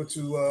went over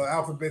to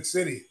Alphabet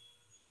City,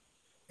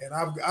 and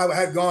I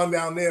had gone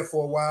down there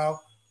for a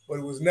while, but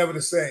it was never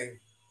the same.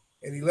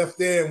 And he left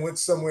there and went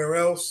somewhere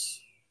else,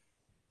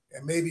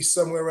 and maybe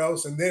somewhere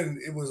else, and then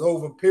it was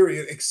over.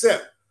 Period.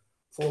 Except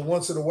for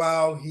once in a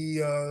while, he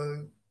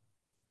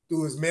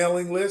through his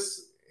mailing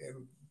list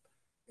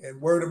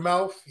and word of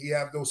mouth, he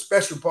had those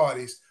special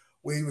parties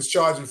where he was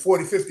charging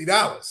 $40,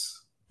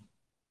 $50,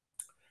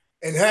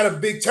 and had a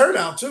big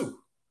turnout too.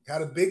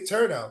 Had a big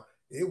turnout.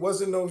 It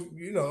wasn't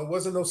it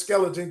wasn't no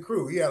skeleton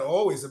crew. He had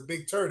always a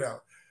big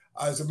turnout.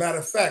 As a matter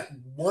of fact,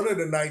 one of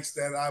the nights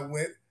that I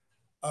went,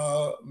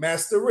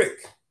 Master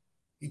Rick,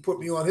 he put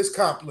me on his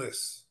comp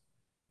list.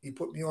 He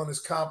put me on his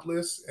comp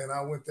list, and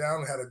I went down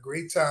and had a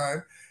great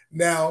time.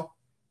 Now,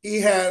 he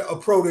had a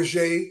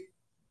protege,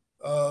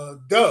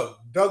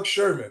 Doug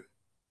Sherman.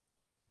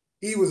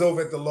 He was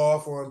over at the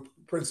Loft on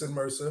Prince and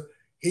Mercer.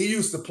 He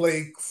used to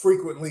play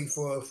frequently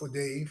for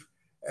Dave,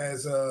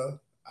 as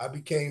I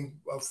became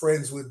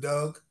friends with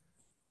Doug.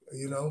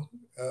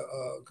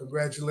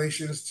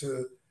 Congratulations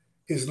to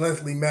his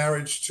lengthy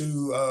marriage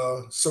to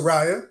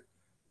Soraya.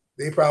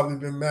 They probably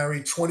been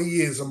married 20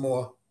 years or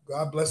more.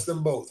 God bless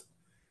them both.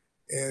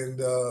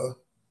 And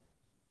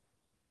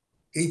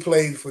he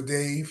played for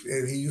Dave,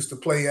 and he used to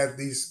play at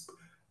these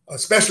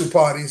special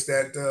parties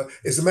that,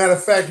 as a matter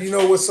of fact, you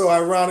know what's so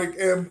ironic,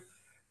 Em?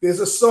 There's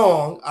a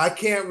song, I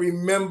can't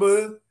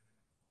remember.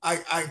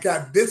 I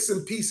got bits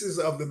and pieces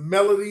of the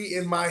melody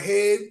in my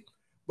head,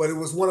 but it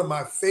was one of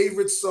my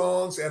favorite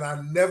songs, and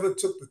I never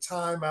took the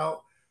time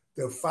out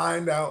to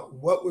find out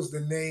what was the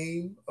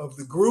name of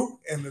the group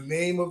and the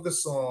name of the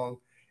song.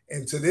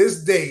 And to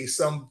this day,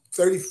 some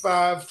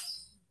 35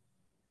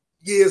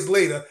 years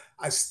later,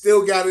 I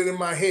still got it in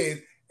my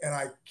head, and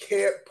I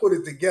can't put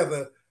it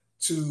together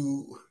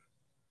to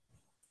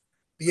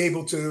be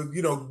able to,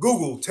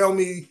 Google, tell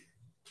me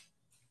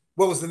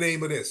what was the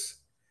name of this.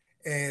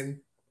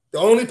 And the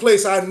only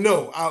place I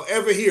know I'll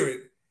ever hear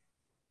it,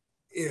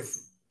 if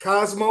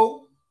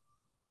Cosmo,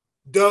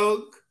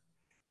 Doug,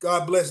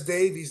 God bless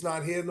Dave, he's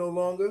not here no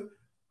longer,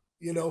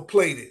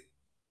 played it.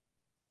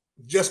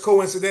 Just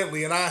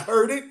coincidentally. And I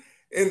heard it,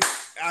 and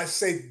I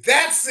say,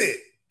 that's it.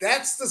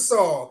 That's the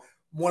song.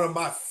 One of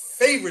my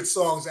favorite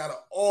songs out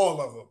of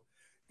all of them.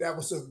 That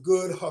was a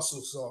good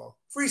hustle song.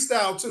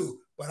 Freestyle too,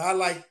 but I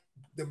like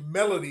the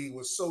melody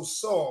was so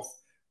soft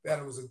that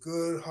it was a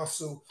good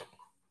hustle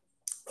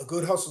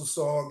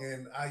song.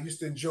 And I used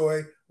to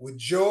enjoy with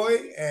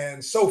Joy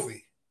and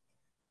Sophie.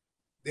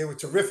 They were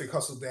terrific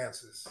hustle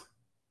dancers.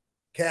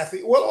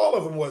 Kathy, well, all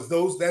of them was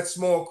that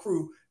small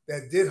crew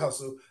that did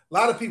hustle. A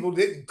lot of people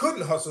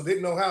couldn't hustle,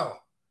 didn't know how,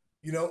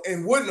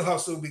 and wouldn't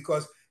hustle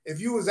because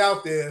if you was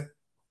out there,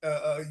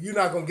 you're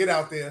not gonna get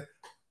out there,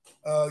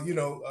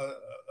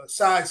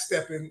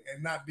 sidestepping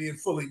and not being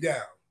fully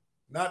down.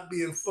 Not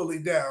being fully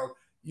down,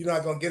 you're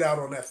not gonna get out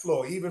on that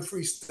floor, even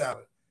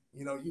freestyling.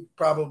 You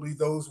probably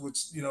those would,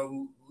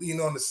 lean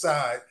on the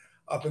side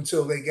up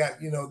until they got,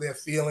 their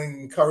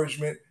feeling,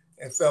 encouragement,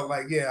 and felt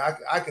like, yeah,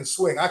 I can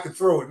swing, I can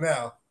throw it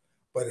now.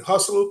 But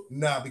hustle,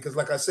 nah, because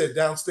like I said,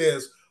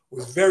 downstairs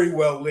was very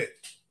well lit.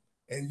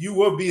 And you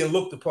were being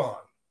looked upon.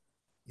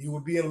 You were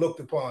being looked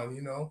upon,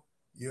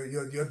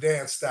 your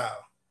dance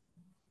style.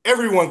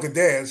 Everyone could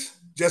dance,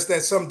 just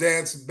that some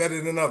dance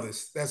better than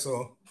others. That's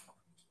all.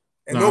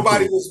 And No,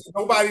 nobody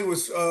absolutely.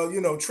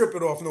 was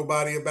tripping off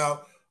nobody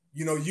about,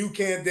 you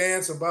can't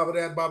dance or baba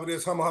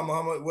this, humma,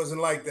 humma, humma. It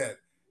wasn't like that.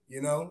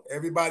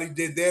 Everybody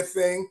did their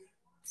thing,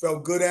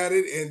 felt good at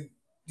it, and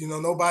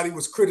nobody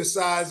was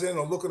criticizing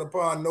or looking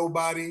upon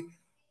nobody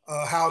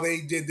how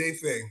they did their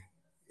thing.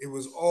 It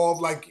was all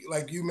like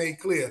you made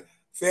clear,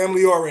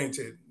 family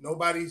oriented.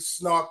 Nobody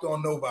snarked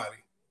on nobody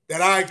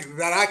that I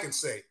can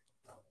say.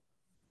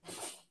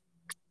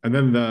 And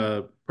then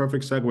the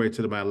perfect segue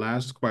to my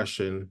last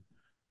question.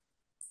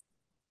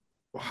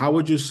 How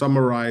would you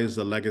summarize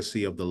the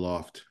legacy of the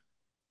Loft?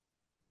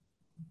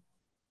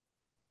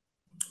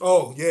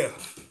 Oh yeah,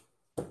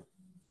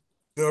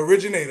 the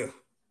originator.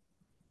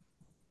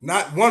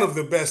 Not one of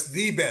the best,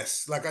 the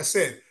best. Like I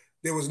said,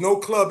 there was no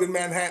club in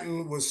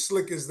Manhattan was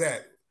slick as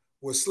that,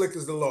 was slick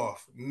as the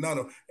Loft. None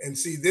of. And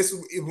see, this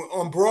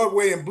on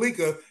Broadway and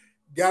Bleecker,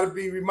 got to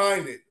be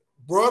reminded.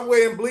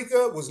 Broadway and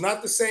Bleecker was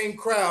not the same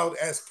crowd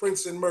as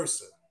Prince and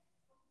Mercer.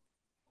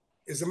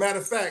 As a matter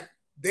of fact,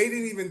 they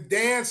didn't even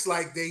dance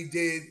like they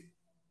did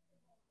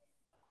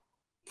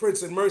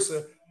Prince and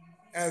Mercer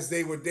as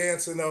they were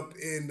dancing up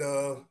in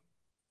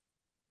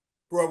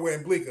Broadway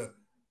and Bleecker.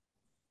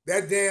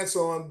 That dance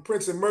on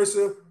Prince and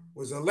Mercer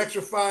was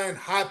electrifying,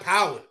 high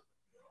powered.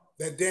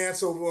 That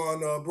dance over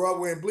on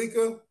Broadway and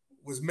Bleecker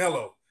was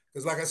mellow.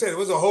 Because, like I said, it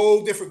was a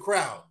whole different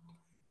crowd.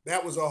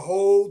 That was a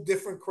whole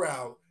different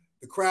crowd.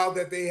 The crowd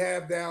that they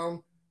have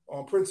down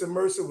on Prince and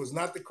Mercer was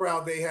not the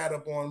crowd they had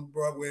up on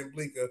Broadway and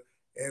Bleecker.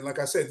 And like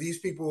I said, these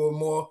people were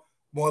more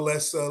or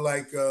less I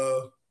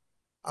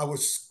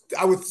would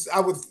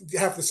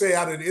have to say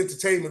out of the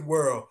entertainment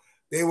world.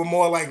 They were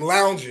more like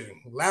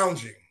lounging.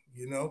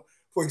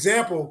 For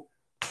example,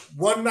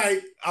 one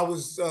night I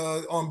was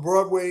on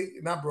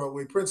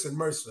Prince and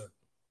Mercer,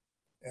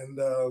 and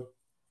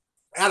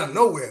out of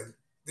nowhere,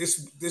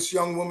 this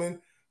young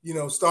woman,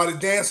 started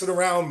dancing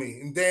around me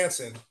and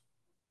dancing,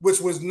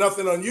 which was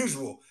nothing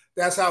unusual.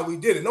 That's how we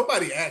did it.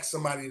 Nobody asked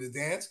somebody to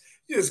dance.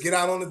 You just get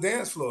out on the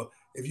dance floor.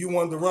 If you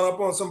wanted to run up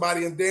on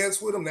somebody and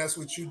dance with them, that's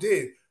what you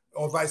did,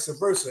 or vice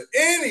versa.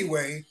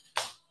 Anyway,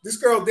 this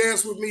girl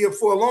danced with me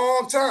for a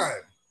long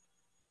time.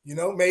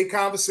 Made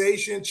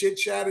conversation, chit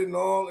chatted and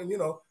all, and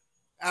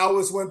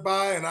hours went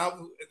by, and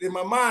in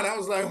my mind I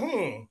was like,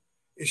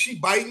 is she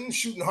biting,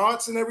 shooting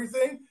hearts and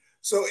everything?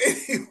 So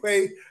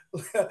anyway,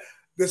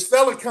 this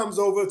fella comes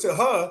over to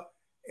her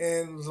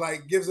and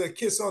like gives her a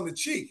kiss on the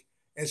cheek,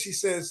 and she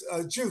says,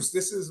 "Juice,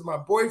 this is my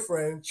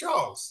boyfriend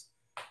Charles."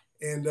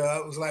 And I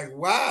was like,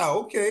 "Wow,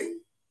 okay."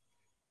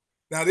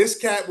 Now this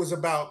cat was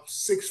about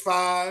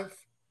 6'5",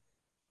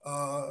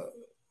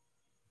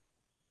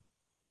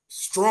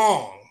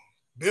 strong,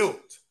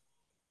 built.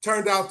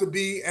 Turned out to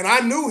be, and I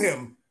knew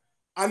him.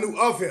 I knew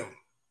of him.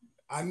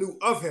 I knew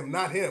of him,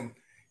 not him.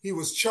 He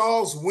was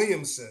Charles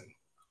Williamson.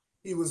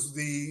 He was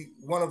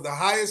one of the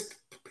highest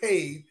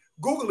paid.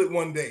 Google it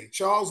one day.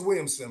 Charles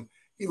Williamson.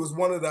 He was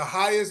one of the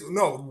highest,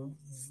 no,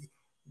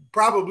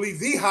 probably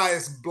the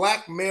highest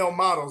black male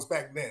models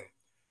back then.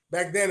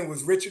 Back then it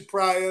was Richard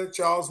Pryor,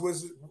 Charles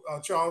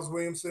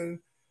Williamson,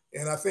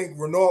 and I think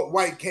Renault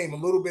White came a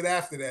little bit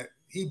after that.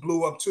 He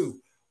blew up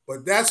too.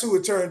 But that's who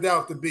it turned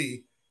out to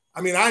be.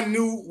 I mean, I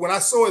knew when I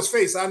saw his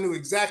face, I knew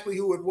exactly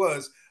who it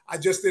was. I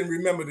just didn't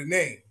remember the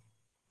name.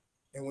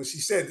 And when she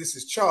said, "This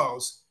is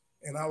Charles,"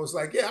 and I was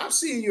like, "Yeah, I've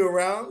seen you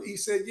around." He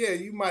said, "Yeah,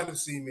 you might have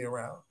seen me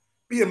around."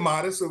 Being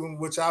modest,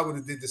 which I would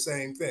have did the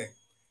same thing.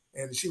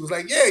 And she was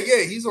like, "Yeah,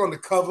 yeah, he's on the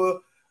cover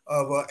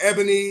of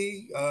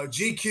Ebony,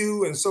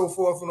 GQ, and so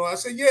forth." And all. I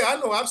said, "Yeah, I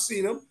know. I've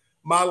seen him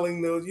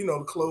modeling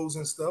the clothes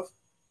and stuff."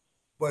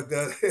 But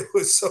it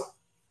was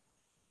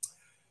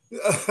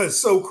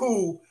so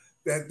cool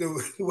that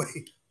the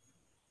way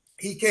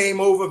he came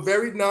over,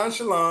 very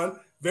nonchalant,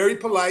 very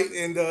polite,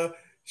 and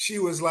she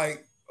was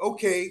like,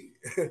 "Okay,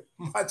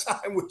 my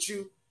time with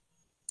you."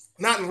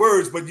 Not in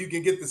words, but you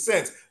can get the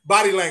sense.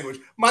 Body language.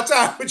 My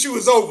time with you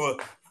is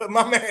over.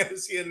 My man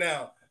is here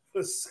now.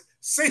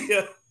 See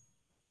ya.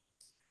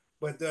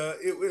 But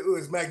it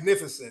was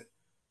magnificent.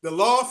 The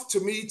Loft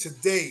to me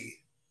today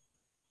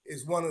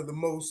is one of the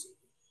most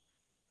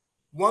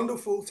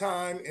wonderful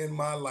time in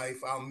my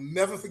life. I'll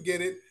never forget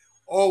it.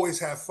 Always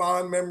have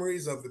fond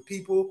memories of the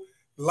people.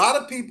 A lot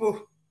of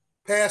people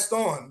passed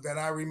on that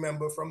I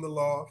remember from the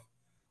Loft.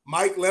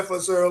 Mike left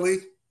us early.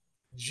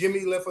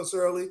 Jimmy left us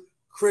early.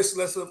 Chris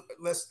left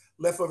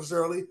us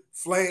early.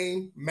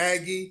 Flame,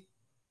 Maggie,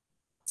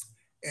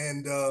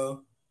 and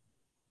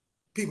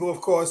people, of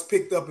course,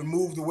 picked up and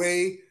moved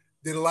away.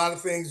 Did a lot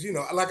of things.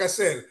 Like I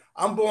said,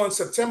 I'm born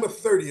September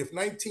 30th,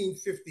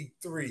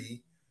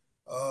 1953.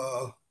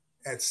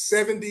 At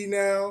 70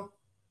 now,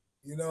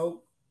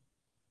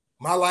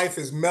 my life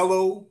is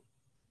mellow.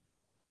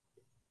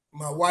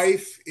 My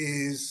wife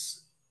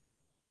is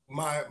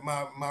my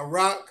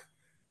rock,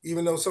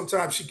 even though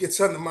sometimes she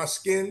gets under my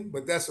skin,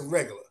 but that's a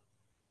regular,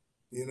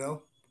 you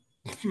know,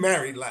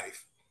 married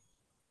life.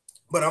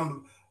 But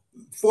I'm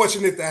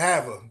fortunate to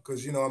have her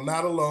because, I'm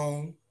not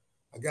alone.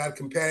 I got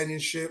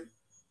companionship.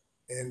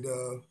 And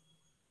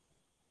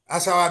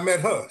that's how I met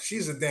her.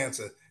 She's a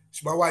dancer.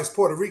 My wife's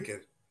Puerto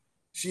Rican.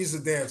 She's a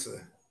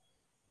dancer.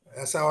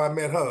 That's how I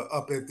met her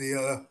up at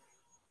the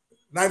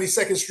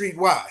 92nd Street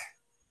Y.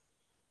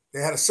 They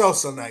had a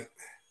salsa night.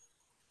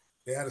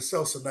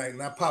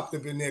 And I popped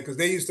up in there because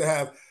they used to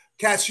have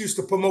cats used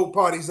to promote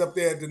parties up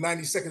there at the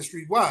 92nd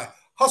Street Y,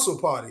 hustle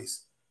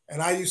parties.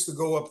 And I used to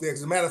go up there.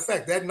 As a matter of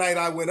fact, that night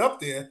I went up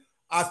there,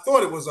 I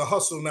thought it was a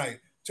hustle night.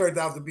 Turned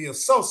out to be a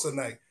salsa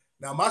night.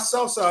 Now my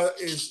salsa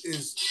is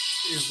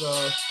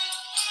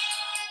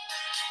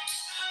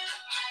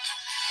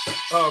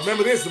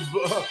remember this,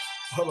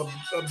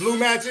 Blue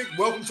Magic.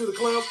 Welcome to the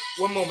club.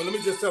 One moment, let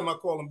me just tell him I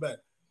call him back.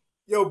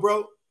 Yo,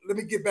 bro, let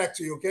me get back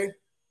to you, okay?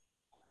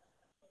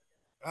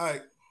 All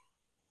right.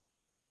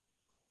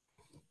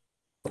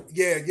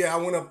 Yeah. I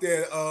went up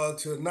there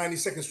to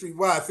 92nd Street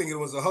Y. I think it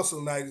was a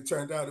hustle night. It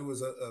turned out it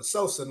was a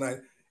salsa night.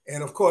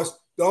 And of course,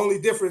 the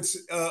only difference,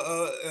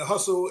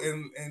 hustle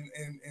and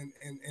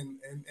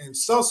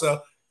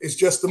salsa is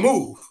just the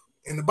move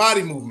and the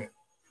body movement.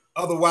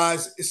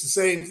 Otherwise, it's the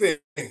same thing.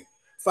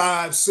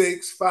 5,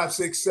 6, 5,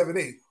 6, 7,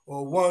 8,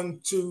 or 1,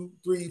 2,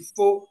 3,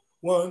 4,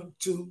 1,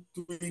 2,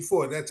 3,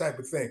 4. That type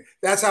of thing.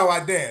 That's how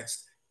I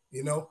danced.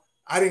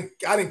 I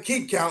didn't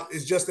keep count.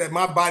 It's just that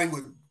my body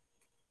would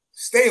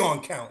stay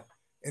on count,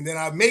 and then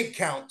I make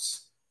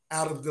counts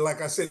out of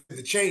like I said,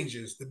 the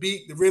changes, the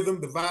beat, the rhythm,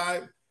 the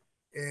vibe,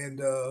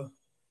 and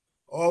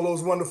all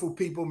those wonderful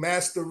people: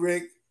 Master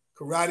Rick,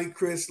 Karate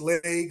Chris,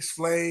 Legs,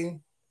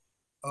 Flame,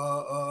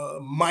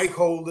 Mike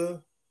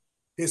Holder,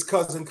 his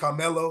cousin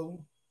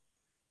Carmelo,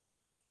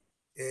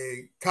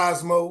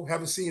 Cosmo.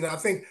 Haven't seen her. I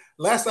think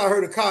last I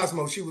heard of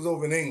Cosmo, she was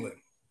over in England,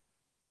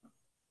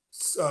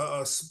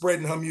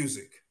 spreading her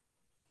music,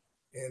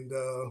 and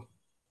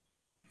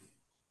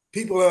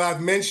people that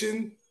I've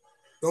mentioned,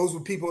 those were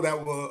people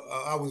that were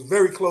I was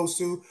very close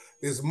to.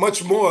 There's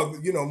much more,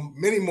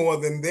 many more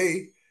than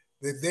they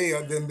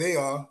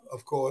are,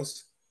 of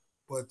course.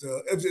 But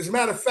as a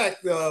matter of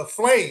fact,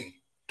 Flame,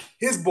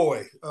 his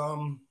boy,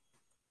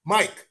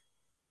 Mike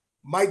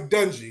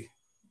Dungy,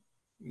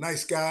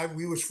 nice guy.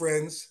 We was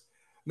friends,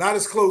 not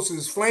as close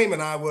as Flame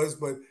and I was,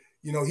 but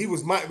he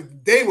was my.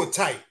 They were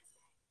tight.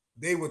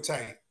 They were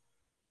tight.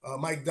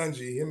 Mike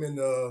Dungy, him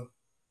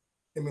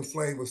and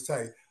Flame was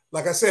tight.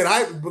 Like I said,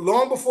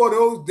 long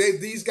before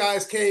these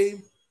guys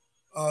came,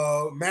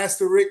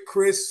 Master Rick,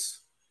 Chris,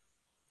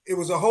 it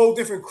was a whole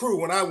different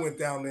crew when I went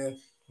down there.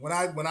 When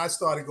I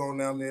started going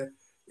down there,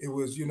 it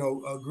was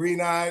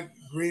green-eyed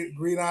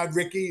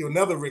Ricky,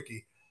 another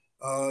Ricky,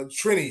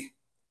 Trini,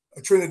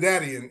 a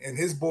Trinidadian, and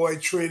his boy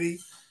Trini,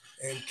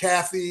 and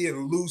Kathy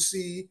and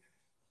Lucy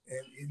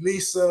and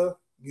Elisa.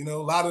 A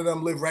lot of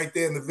them lived right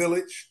there in the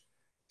village.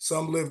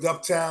 Some lived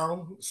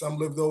uptown. Some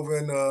lived over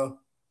in the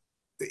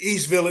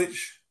East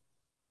Village.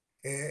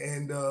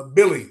 And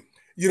Billy.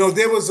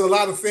 There was a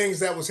lot of things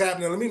that was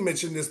happening. Let me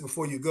mention this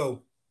before you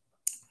go.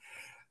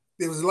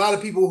 there was a lot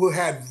of people who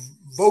had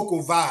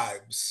vocal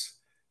vibes.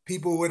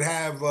 People would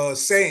have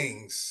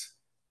sayings.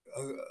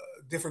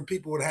 Different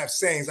people would have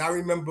sayings. I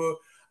remember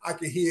I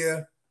could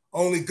hear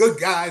 "Only good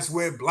guys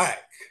wear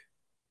black,"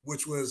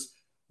 which was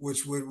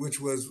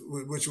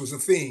a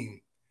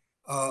theme.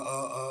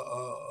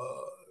 I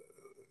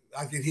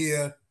could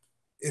hear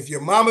 "If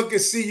your mama could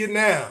see you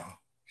now,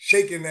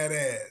 shaking that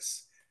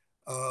ass."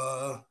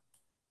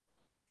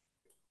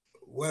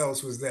 What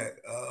else was that?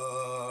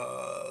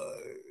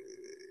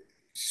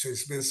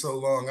 It's been so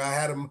long. I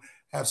had them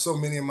have so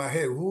many in my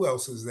head. Who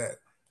else is that?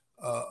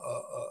 Uh,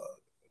 uh,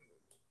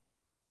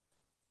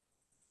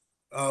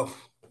 oh,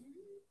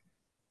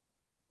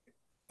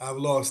 I've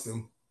lost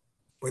him.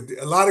 But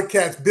a lot of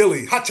cats,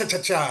 Billy, ha cha cha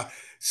cha,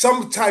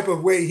 some type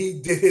of way he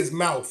did his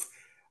mouth.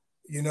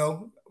 You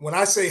know, when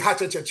I say ha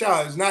cha cha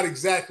cha, it's not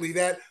exactly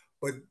that,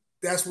 but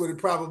that's what it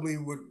probably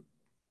would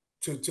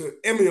to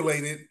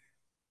emulate it,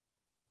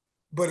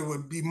 but it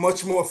would be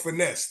much more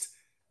finessed.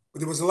 But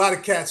there was a lot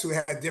of cats who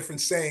had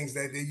different sayings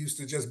that they used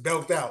to just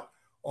belt out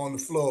on the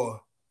floor,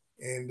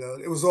 and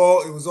it was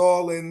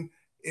all in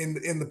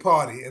the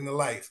party, in the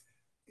life,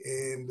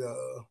 and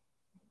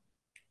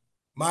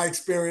my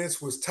experience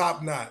was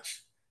top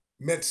notch.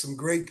 Met some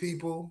great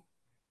people,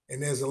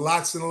 and there's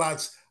lots and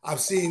lots.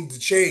 I've seen the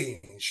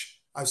change.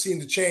 I've seen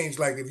the change,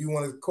 like if you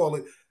want to call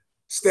it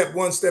step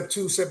one, step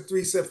two, step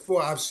three, step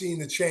four. I've seen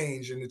the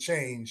change and the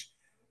change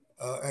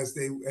as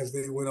they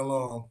went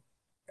along,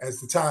 as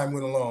the time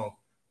went along.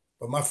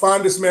 But my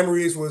fondest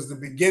memories was the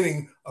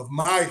beginning of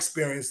my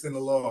experience in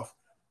the loft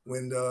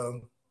when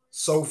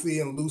Sophie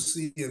and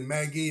Lucy and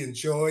Maggie and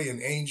Joy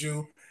and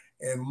Angel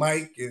and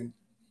Mike and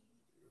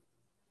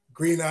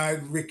Green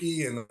Eyed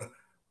Ricky and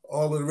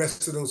all of the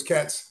rest of those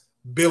cats,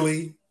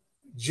 Billy,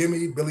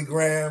 Jimmy, Billy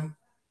Graham,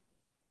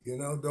 you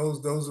know,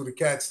 those were the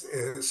cats.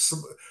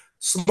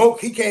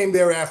 Smoke, he came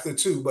there after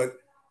too, but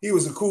he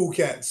was a cool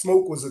cat.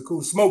 Smoke was a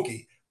cool,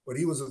 Smokey, but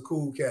he was a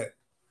cool cat.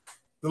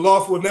 The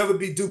loft will never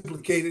be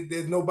duplicated.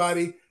 There's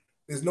nobody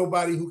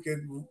who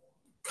can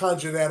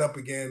conjure that up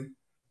again.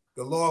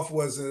 The loft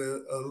was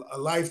a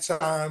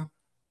lifetime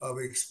of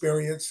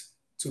experience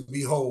to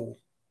behold.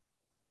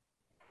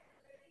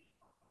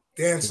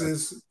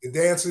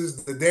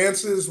 The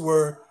dances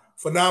were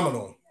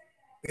phenomenal.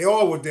 They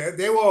all were there.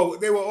 They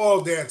were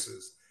all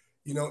dancers,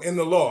 you know, in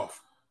the loft.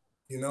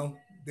 You know,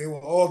 they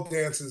were all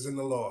dancers in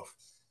the loft,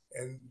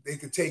 and they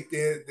could take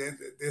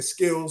their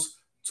skills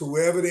to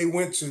wherever they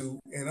went to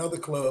in other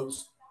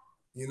clubs.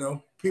 You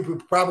know, people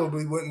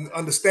probably wouldn't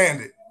understand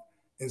it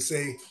and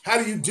say,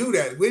 "How do you do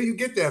that? Where do you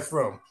get that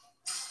from?"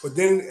 But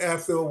then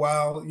after a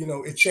while, you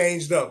know, it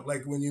changed up.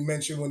 Like when you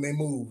mentioned when they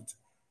moved,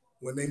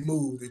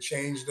 it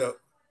changed up.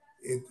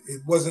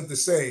 It wasn't the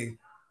same.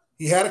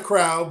 He had a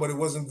crowd, but it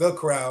wasn't the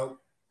crowd.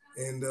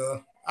 And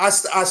I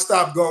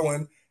stopped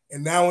going.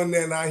 And now and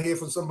then I hear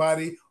from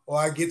somebody or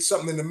I get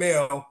something in the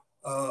mail.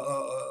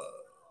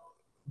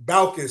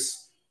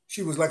 Balkis,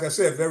 she was, like I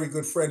said, a very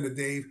good friend of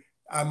Dave.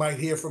 I might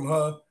hear from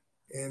her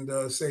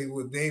and say,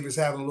 well, Dave is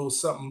having a little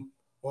something.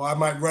 Or I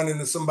might run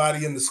into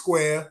somebody in the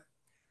square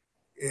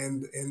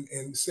and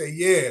say,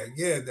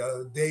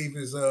 Dave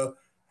is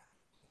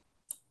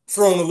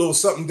throwing a little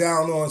something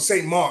down on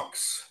St.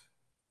 Mark's,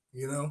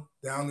 you know,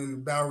 down in the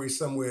Bowery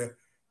somewhere.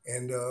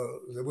 And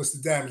what's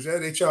the damage?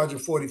 They charge him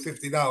 $40,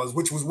 $50,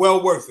 which was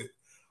well worth it.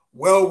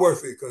 Well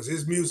worth it, because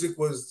his music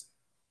was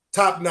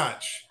top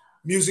notch.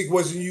 Music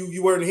wasn't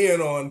you weren't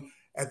hearing on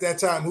at that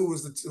time. Who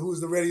was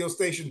the radio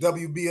station?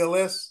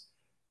 WBLS.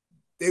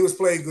 They was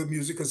playing good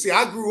music. Cause see,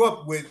 I grew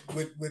up with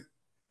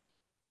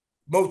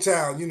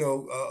Motown. You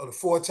know, the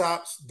Four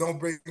Tops, Don't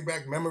Bring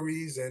Back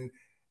Memories, and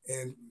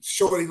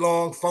Shorty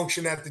Long,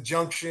 Function at the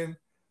Junction.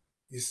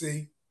 You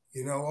see,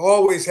 you know,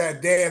 always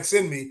had dance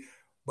in me,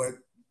 but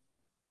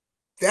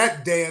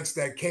that dance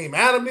that came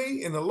out of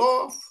me in the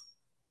loft,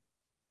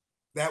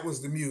 that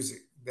was the music.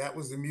 That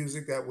was the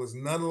music. That was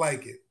none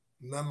like it.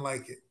 None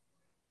like it.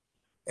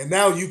 And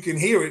now you can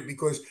hear it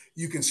because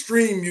you can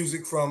stream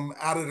music from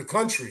out of the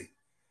country,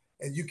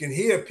 and you can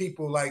hear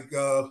people like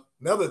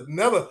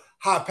another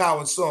high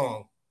powered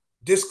song,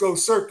 "Disco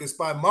Circus"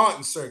 by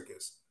Martin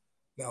Circus.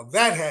 Now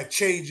that had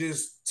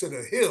changes to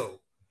the hill.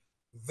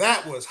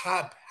 That was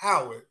high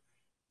powered.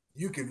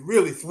 You could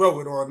really throw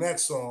it on that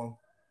song,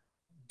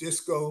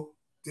 Disco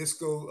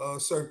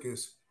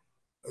Circus,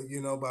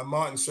 you know, by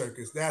Martin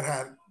Circus. That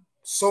had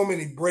so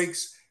many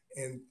breaks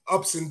and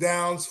ups and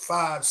downs,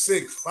 5,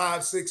 6,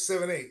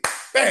 7, 8.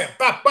 Bam,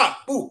 bop,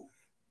 bop, boo.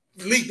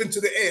 Leap into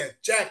the air,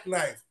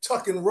 jackknife,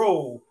 tuck and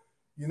roll,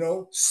 you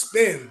know,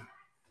 spin,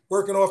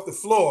 working off the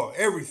floor,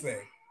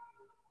 everything.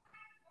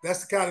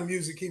 That's the kind of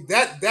music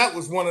that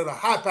was one of the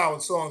high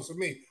powered songs for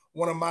me.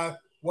 One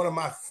of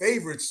my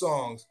favorite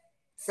songs.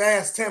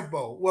 Fast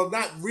tempo. Well,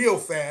 not real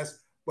fast,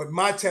 but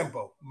my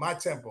tempo. My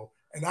tempo.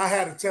 And I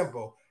had a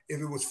tempo. If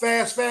it was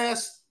fast,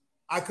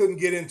 I couldn't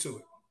get into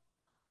it.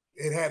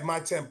 It had my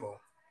tempo.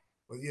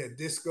 But yeah,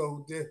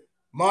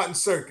 Martin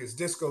Circus,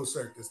 Disco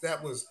Circus.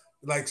 That was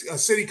like a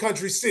City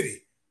Country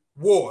City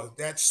War.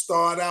 That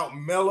started out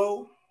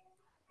mellow,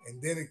 and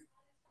then it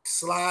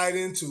slide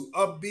into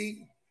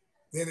upbeat,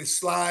 then it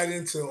slide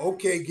into,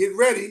 okay, get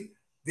ready.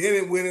 Then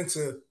it went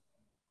into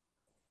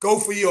go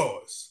for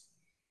yours.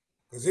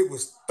 Because it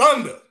was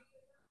thunder.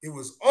 It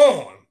was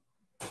on.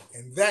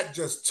 And that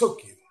just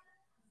took you.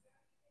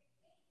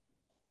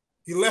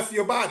 You left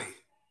your body.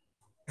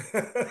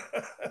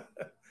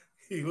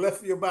 You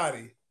left your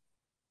body.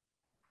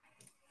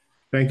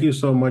 Thank you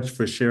so much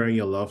for sharing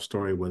your love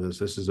story with us.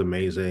 This is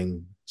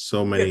amazing.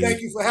 So Yeah, many.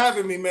 thank you for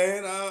having me,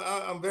 man.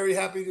 I'm very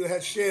happy to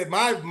have shared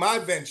my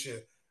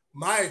venture,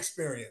 my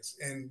experience,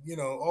 and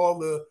all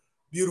the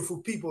beautiful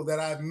people that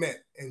I've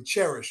met and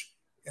cherished,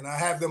 and I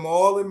have them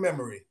all in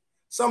memory.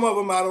 Some of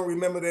them I don't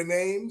remember their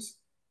names,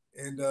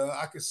 and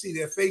I can see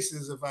their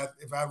faces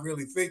if I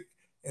really think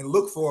and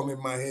look for them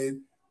in my head.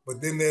 But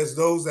then there's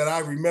those that I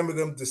remember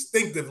them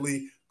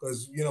distinctively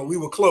because we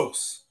were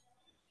close.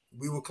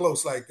 We were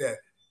close like that.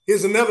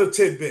 Here's another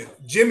tidbit.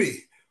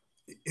 Jimmy,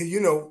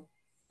 4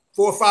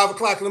 or 5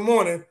 o'clock in the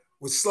morning,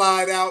 would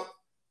slide out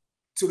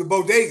to the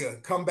bodega,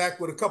 come back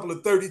with a couple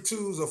of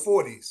 32s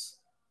or 40s,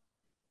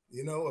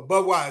 a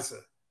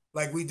Budweiser,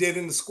 like we did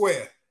in the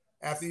square.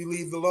 After you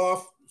leave the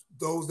loft,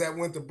 those that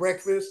went to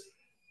breakfast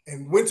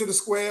and went to the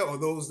square, or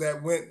those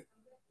that went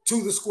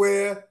to the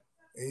square,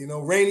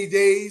 and, rainy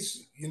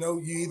days,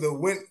 you either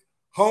went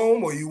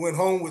home or you went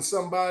home with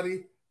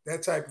somebody,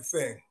 that type of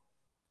thing,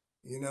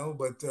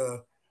 but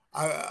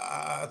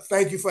I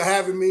thank you for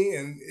having me,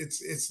 and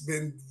it's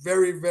been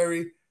very,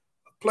 very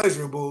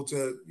pleasurable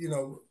to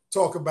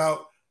talk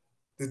about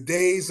the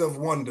days of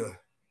wonder,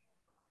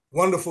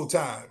 wonderful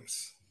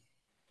times,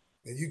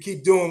 and you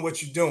keep doing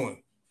what you're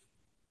doing.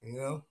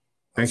 I'm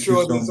Thank you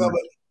sure so much.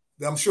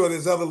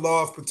 there's other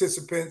Loft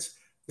participants.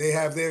 They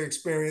have their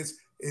experience.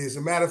 As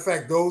a matter of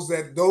fact, those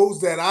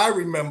that I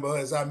remember,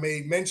 as I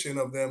made mention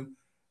of them,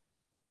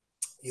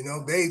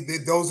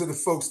 those are the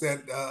folks that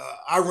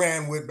I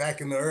ran with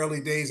back in the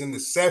early days in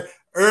the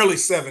early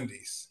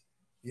 70s.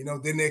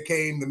 Then there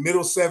came the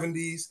middle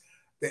 70s,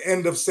 the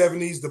end of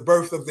 70s, the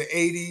birth of the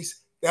 80s.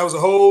 That was a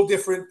whole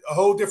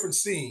different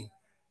scene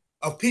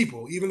of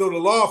people, even though the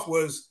Loft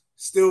was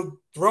still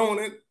throwing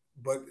it,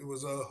 but it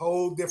was a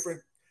whole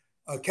different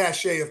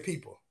cachet of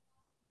people.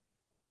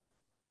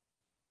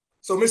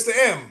 So, Mr.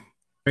 M,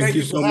 Thank thank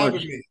you you for so much.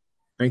 having me.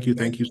 Thank you.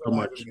 Thank Thank you you so for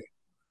having much. me.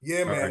 Yeah,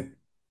 All right. man.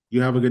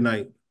 You have a good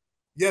night.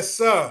 Yes,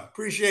 sir.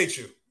 Appreciate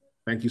you.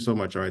 Thank you so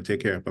much. All right.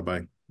 Take care.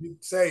 Bye-bye.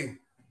 Same.